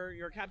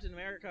your Captain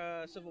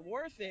America Civil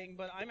War thing,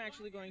 but I'm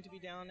actually going to be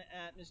down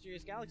at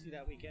Mysterious Galaxy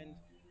that weekend,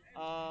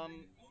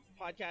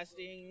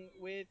 podcasting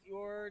with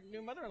your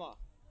new mother-in-law.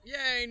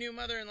 Yay, new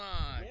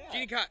mother-in-law. Yeah.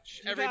 Jeannie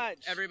Koch. Koch.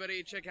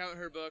 Everybody check out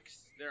her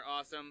books. They're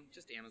awesome.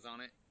 Just Amazon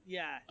it.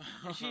 Yeah,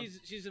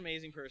 she's an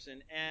amazing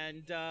person,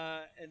 and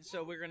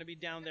so we're going to be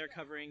down there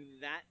covering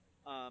that,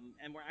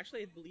 and we're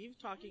actually, I believe,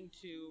 talking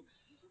to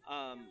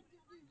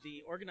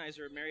the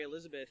organizer, Mary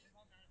Elizabeth,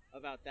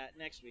 about that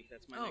next week.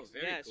 That's my next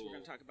guest. Cool. We're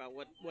going to talk about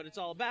what it's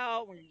all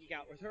about. We're going to geek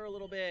out with her a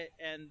little bit,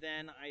 and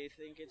then I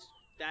think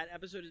that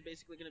episode is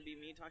basically going to be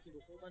me talking to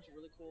a whole bunch of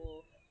really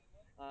cool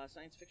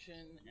science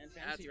fiction and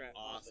fantasy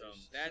awesome.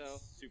 authors.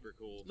 That's super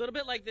cool. A little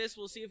bit like this.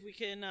 We'll see if we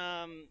can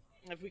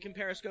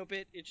periscope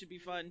it. It should be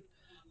fun.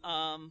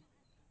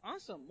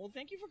 Awesome. Well,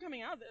 thank you for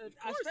coming out,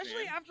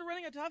 especially after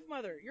running a Tough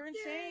Mudder. You're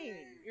insane. Yay.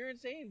 You're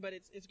insane, but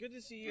it's good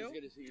to see you. It's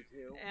good to see you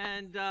too.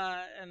 And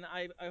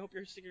I hope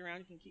you're sticking around.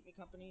 You can keep me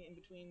company in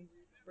between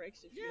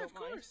breaks if you don't mind.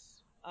 Yeah, of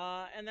course.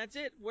 And that's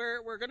it.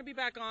 We're going to be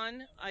back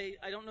on. I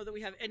don't know that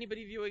we have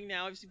anybody viewing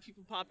now. I've seen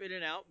people pop in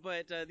and out,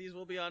 but these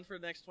will be on for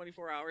the next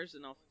 24 hours,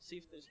 and I'll see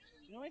if there's...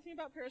 Do you know anything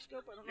about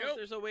Periscope? I don't know if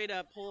there's a way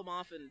to pull them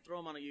off and throw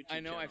them on a YouTube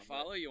channel. I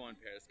follow you on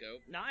Periscope.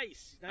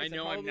 Nice. I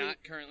know I'm not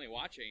currently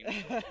watching.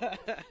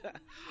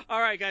 All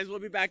right, guys. We'll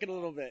be back in a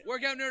little bit.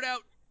 Workout Nerd out.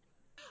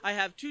 I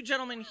have two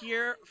gentlemen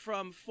here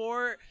from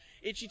For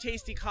Itchy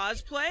Tasty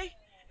Cosplay.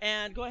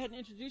 And go ahead and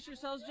introduce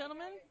yourselves,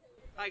 gentlemen.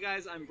 Hi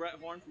guys, I'm Brett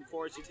Horn from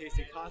 4G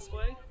Tasty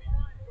Cosplay.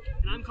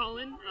 And I'm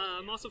Colin,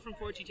 I'm also from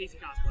 4G Tasty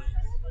Cosplay.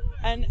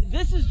 And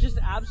this is just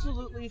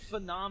absolutely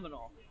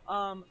phenomenal.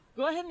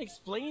 Go ahead and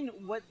explain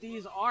what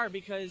these are,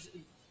 because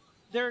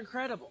they're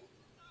incredible.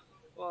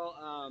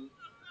 Well,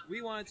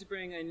 we wanted to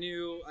bring a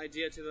new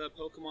idea to the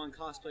Pokemon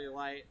cosplay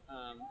light.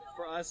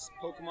 For us,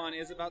 Pokemon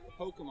is about the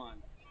Pokemon.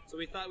 So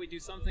we thought we'd do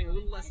something a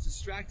little less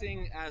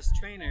distracting as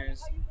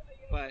trainers,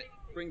 but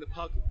bring the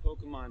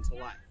Pokemon to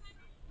life.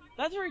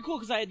 That's very cool,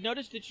 because I had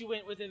noticed that you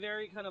went with a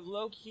very kind of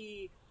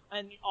low-key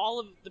and all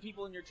of the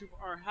people in your troop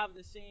have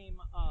the same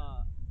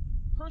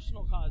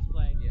personal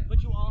cosplay,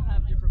 but you all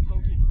have different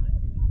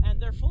Pokemon,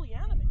 and they're fully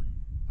animated.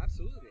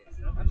 Absolutely.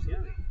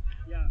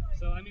 Yeah.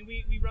 So I mean,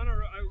 we run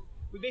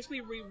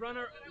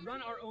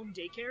run our own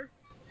daycare.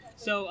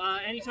 So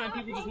anytime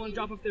people just want to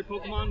drop off their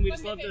Pokemon, we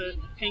just love to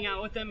hang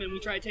out with them, and we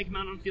try to take them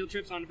out on field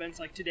trips on events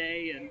like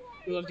today, and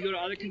we love to go to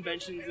other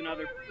conventions and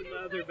other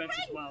events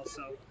as well.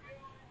 So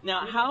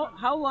Now,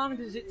 how long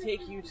does it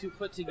take you to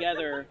put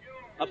together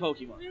a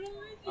Pokemon?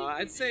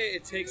 I'd say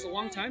it takes a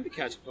long time to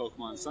catch a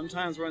Pokemon.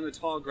 Sometimes we're in the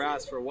tall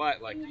grass for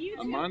what, like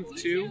a month,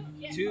 two?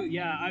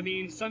 Yeah. I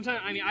mean,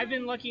 I've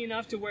been lucky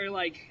enough to where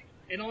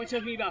it only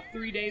took me about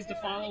 3 days to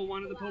follow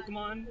one of the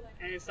Pokemon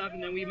and stuff,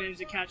 and then we managed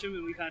to catch him,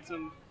 and we've had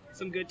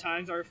some good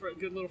times. Our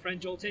good little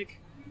friend Joltik,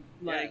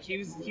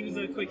 he was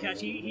a quick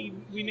catch.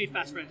 We made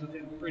fast friends with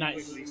him pretty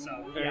quickly.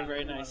 So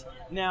very nice.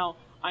 Now,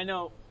 I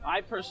know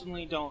I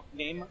personally don't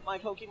name my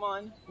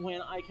Pokemon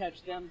when I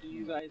catch them. Do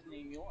you guys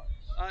name yours?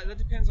 That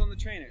depends on the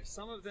trainer.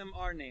 Some of them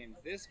are named.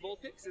 This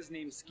Vulpix is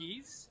named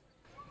Skis.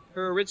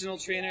 Her original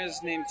trainer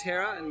is named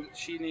Tara, and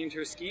she named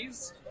her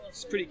Skis.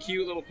 It's a pretty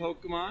cute little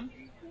Pokemon.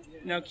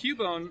 Now,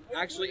 Cubone,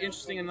 actually,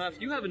 interesting enough,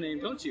 you have a name,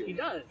 don't you? He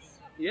does.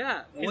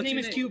 Yeah. His name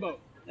is Cubone.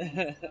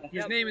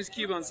 His name is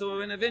Cubone, so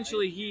when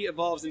eventually he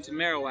evolves into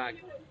Marowak,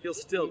 he'll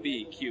still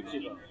be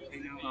Cubone.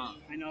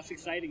 I know, it's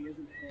exciting,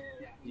 isn't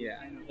it? Yeah.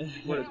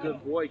 What a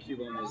good boy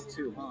Cubone is,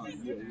 too, huh?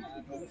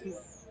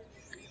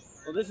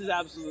 Well, this is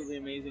absolutely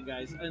amazing,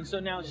 guys. And so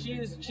now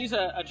she's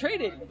a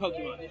traded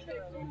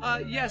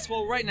Pokemon. Yes,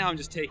 well, right now I'm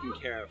just taking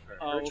care of her.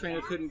 Oh, Her okay.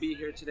 trainer couldn't be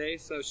here today,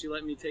 so she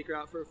let me take her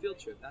out for a field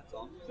trip, that's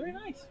all. Very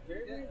nice.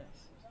 Very nice.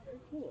 Very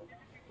cool.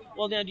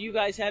 Well, now, do you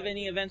guys have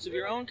any events of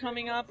your own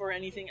coming up or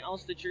anything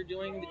else that you're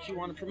doing that you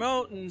want to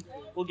promote and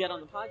we'll get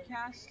on the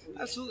podcast?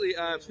 Absolutely.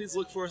 Please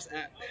look for us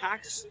at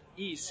PAX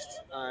East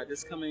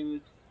this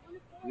coming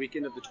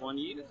weekend of the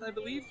 20th, I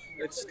believe.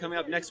 It's coming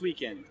up next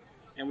weekend.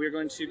 And we're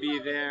going to be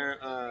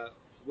there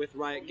with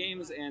Riot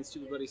Games and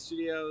Stupid Buddy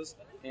Studios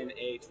in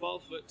a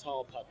 12-foot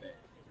tall puppet.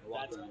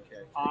 That's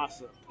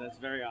awesome. That's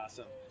very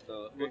awesome.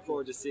 So look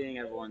forward to seeing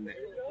everyone there.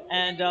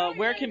 And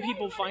where can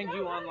people find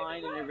you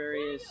online in your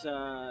various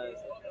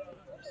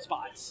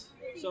spots?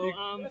 So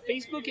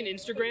Facebook and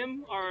Instagram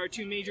are our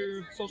two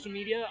major social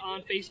media.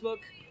 On Facebook,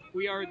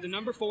 we are the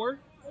number 4,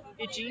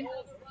 Itchy,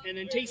 and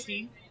then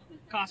Tasty,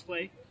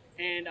 Cosplay.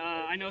 And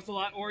I know it's a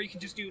lot, or you can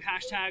just do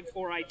hashtag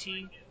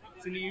 4IT.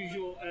 It's an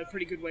unusual,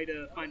 pretty good way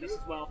to find us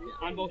as well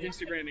on both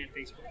Instagram and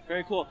Facebook.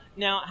 Very cool.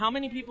 Now, how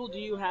many people do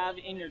you have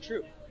in your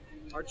troop?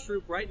 Our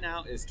troop right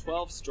now is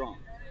 12 strong.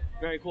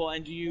 Very cool.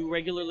 And do you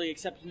regularly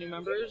accept new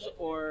members,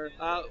 or?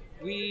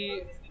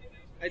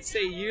 I'd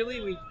say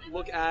yearly we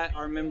look at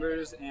our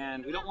members,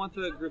 and we don't want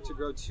the group to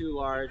grow too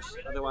large,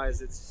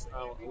 otherwise it's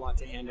a lot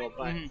to handle,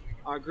 but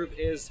our group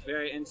is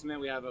very intimate.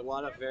 We have a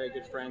lot of very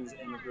good friends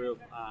in the group.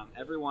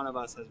 Every one of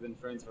us has been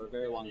friends for a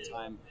very long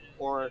time,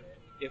 or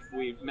if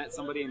we met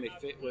somebody and they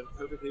fit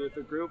perfectly with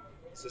the group,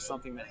 it's just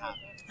something that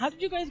happened. How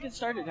did you guys get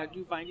started? How did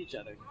you find each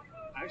other?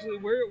 Actually,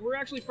 we're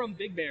actually from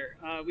Big Bear.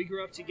 We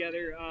grew up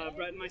together,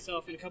 Brett and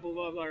myself and a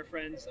couple of our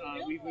friends.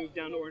 We've moved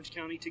down to Orange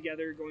County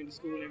together, going to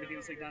school and everything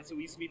else like that. So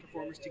we used to be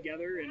performers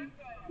together, and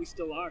we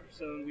still are.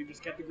 So we've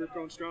just kept the group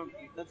going strong.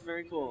 That's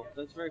very cool.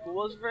 That's very cool.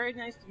 Well, it's very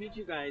nice to meet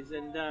you guys.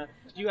 And do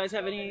you guys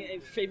have any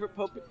favorite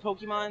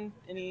Pokemon?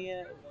 Any?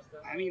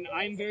 I mean,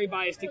 I'm very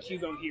biased to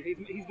Cubone here.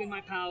 He's been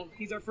my pal.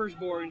 He's our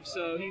firstborn,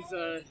 so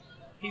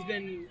he's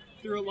been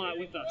through a lot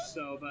with us.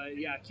 So, but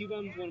yeah,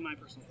 Cubone's one of my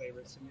personal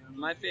favorites.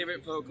 My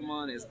favorite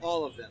Pokemon is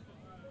all of them,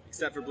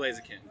 except for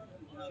Blaziken.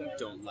 I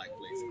don't like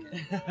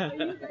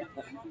Blaziken.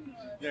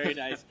 Very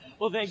nice.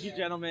 Well, thank you,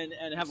 gentlemen,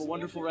 and have a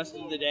wonderful rest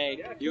of the day.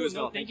 Yeah, cool. You as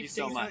well. Thank you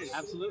so much.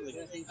 Absolutely.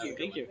 Yeah, thank you.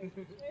 Thank you.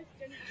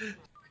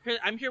 you.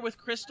 I'm here with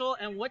Crystal,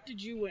 and what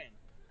did you win?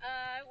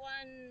 I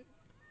won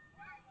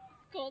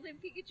Golden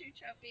Pikachu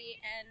Trophy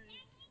and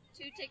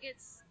 2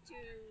 tickets to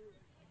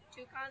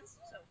 2 cons,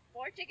 so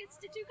 4 tickets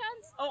to 2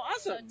 cons. Oh,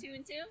 awesome! So 2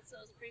 and 2, so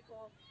it's pretty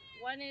cool.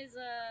 One is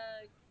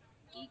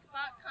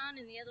Geekbot Con,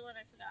 and the other one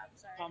I forgot. I'm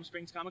sorry. Palm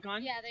Springs Comic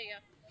Con. Yeah, there you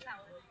go.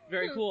 That one.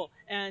 Very cool.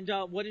 And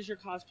what is your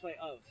cosplay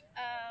of?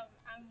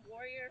 I'm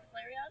Warrior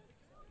Flareon.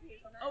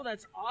 Oh,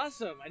 that's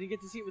awesome! I didn't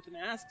get to see it with the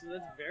mask, so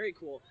that's very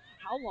cool.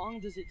 How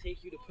long does it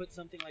take you to put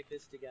something like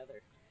this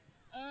together?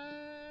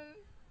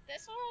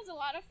 This one has a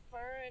lot of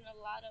fur and a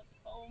lot of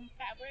foam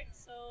fabric,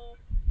 so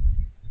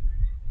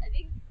I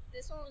think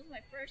this one was my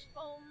first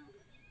foam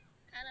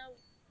kind of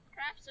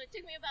craft, so it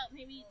took me about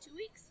maybe 2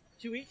 weeks.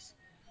 2 weeks?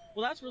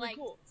 Well, that's really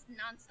cool.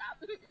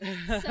 Non-stop.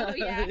 So,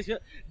 yeah.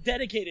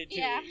 Dedicated 2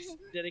 yeah. weeks.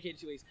 Dedicated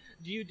 2 weeks.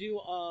 Do you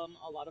do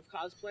a lot of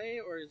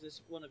cosplay, or is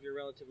this one of your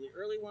relatively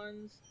early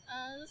ones?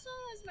 This one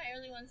was my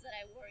early ones that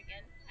I wore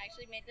again. I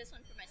actually made this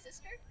one for my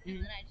sister,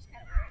 and then I just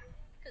kind of wore it.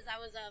 Because I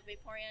was a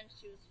Vaporeon,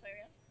 she was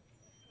Flareon.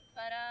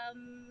 But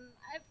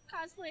I've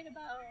cosplayed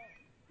about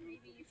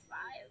maybe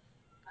 5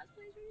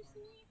 cosplays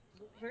recently.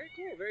 Very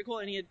cool. Very cool.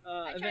 Any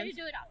I events? try to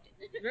do it often.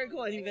 Very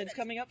cool. Any events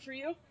coming up for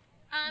you?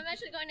 I'm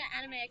actually going to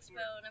Anime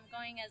Expo, and I'm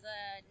going as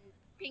a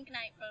Pink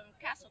Knight from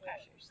Castle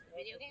Crashers, the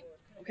video game.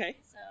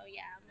 Okay. So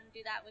yeah, I'm gonna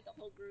do that with the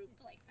whole group,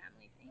 like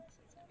family thing.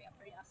 So it's gonna be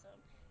pretty awesome.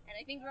 And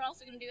I think we're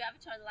also gonna do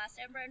Avatar: The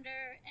Last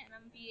Airbender, and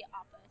I'm gonna be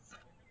Appa.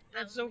 So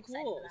that's so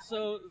cool.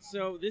 So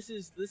this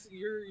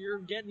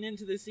you're getting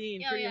into the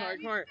scene pretty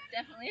hardcore.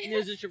 Definitely. And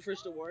is this your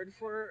first award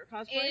for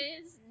cosplay?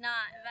 It is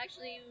not.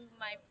 Actually,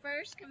 my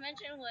first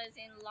convention was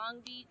in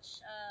Long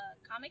Beach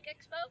Comic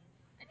Expo,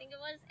 I think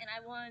it was, and I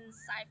won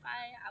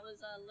sci-fi. I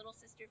was a little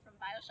sister from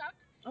BioShock.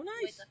 Oh,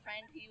 nice. With a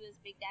friend who was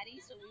Big Daddy,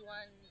 so we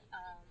won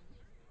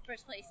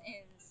first place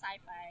in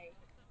sci-fi.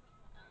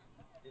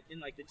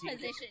 In like the team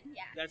position,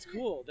 yeah. That's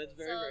cool. That's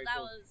very cool. So that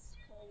was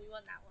cool. We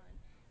won that one,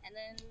 and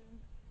then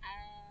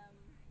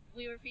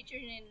we were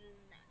featured in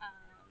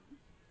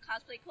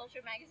Cosplay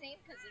Culture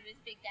magazine because of his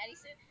Big Daddy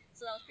suit.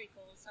 So that was pretty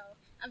cool. So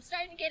I'm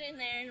starting to get in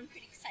there, and I'm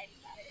pretty excited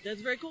about it. That's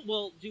very cool.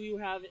 Well, do you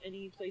have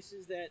any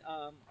places that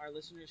our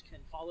listeners can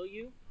follow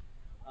you?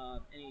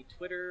 Any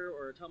Twitter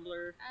or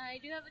Tumblr? I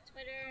do have a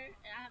Twitter,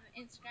 and I have an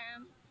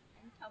Instagram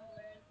and Tumblr.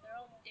 They're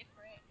all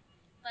different,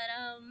 but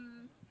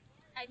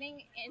I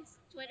think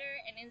Twitter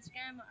and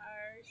Instagram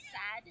are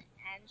sad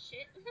and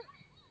shit.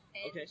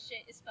 And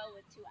shit is spelled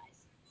with 2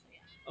 I's. So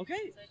yeah.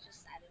 Okay. So it's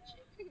just sad and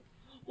shit.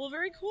 Well,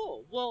 very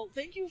cool. Well,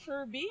 thank you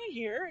for being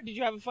here. Did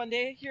you have a fun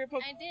day here at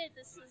I did.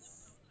 This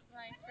was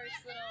my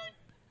first little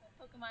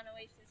Pokemon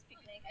Oasis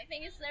picnic. I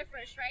think it's their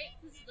first, right?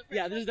 This is the first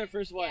one? This is their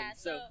first one. Yeah,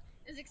 so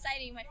it was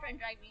exciting. My friend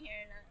dragged me here,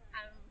 and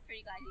I'm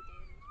pretty glad he did.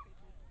 It was pretty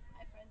cool.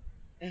 My friend.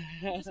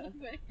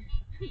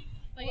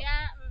 But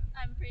yeah,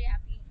 I'm pretty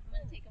happy. I'm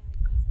going to take him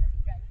with me since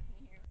he dragged me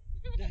here.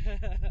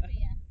 But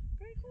yeah.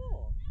 Very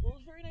cool. Well, it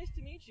was very nice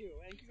to meet you,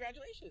 and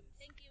congratulations.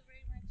 Thank you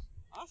very much.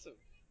 Awesome.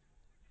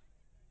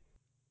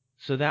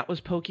 So that was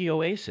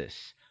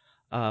PokeOasis.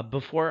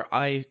 Before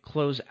I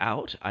close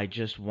out, I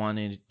just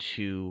wanted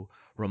to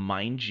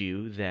remind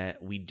you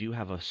that we do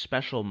have a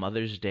special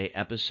Mother's Day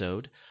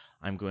episode.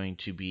 I'm going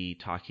to be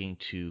talking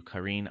to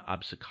Karine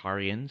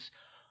Absakarians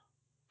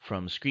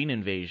from Screen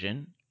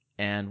Invasion,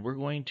 and we're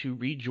going to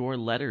read your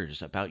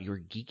letters about your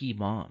geeky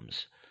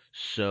moms.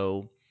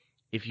 So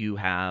if you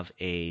have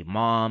a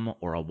mom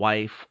or a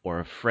wife or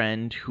a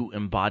friend who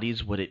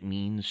embodies what it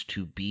means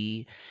to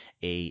be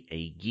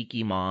a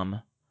geeky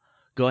mom,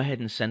 go ahead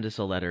and send us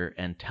a letter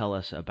and tell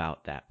us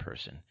about that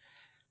person.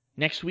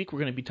 Next week, we're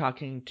going to be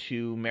talking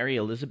to Mary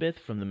Elizabeth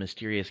from the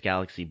Mysterious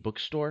Galaxy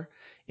Bookstore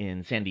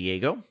in San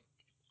Diego.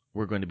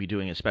 We're going to be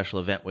doing a special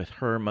event with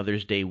her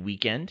Mother's Day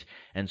weekend,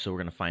 and so we're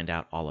going to find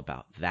out all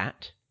about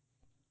that.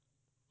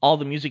 All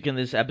the music in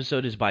this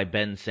episode is by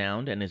Ben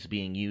Sound and is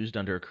being used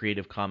under a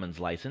Creative Commons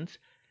license.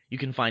 You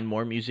can find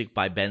more music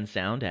by Ben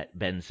Sound at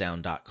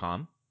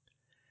bensound.com.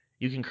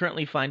 You can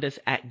currently find us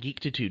at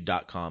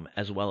geektitude.com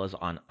as well as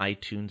on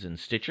iTunes and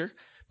Stitcher.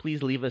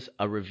 Please leave us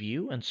a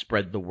review and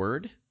spread the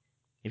word.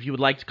 If you would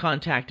like to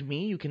contact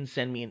me, you can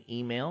send me an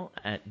email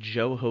at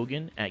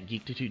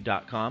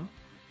joehogan@geektitude.com.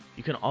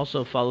 You can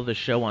also follow the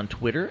show on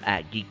Twitter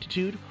at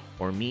Geektitude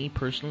or me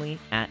personally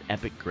at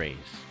Epic Grays.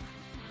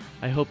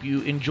 I hope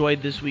you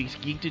enjoyed this week's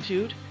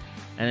Geektitude,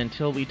 and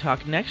until we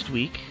talk next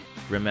week,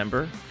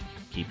 remember,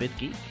 keep it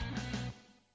geek.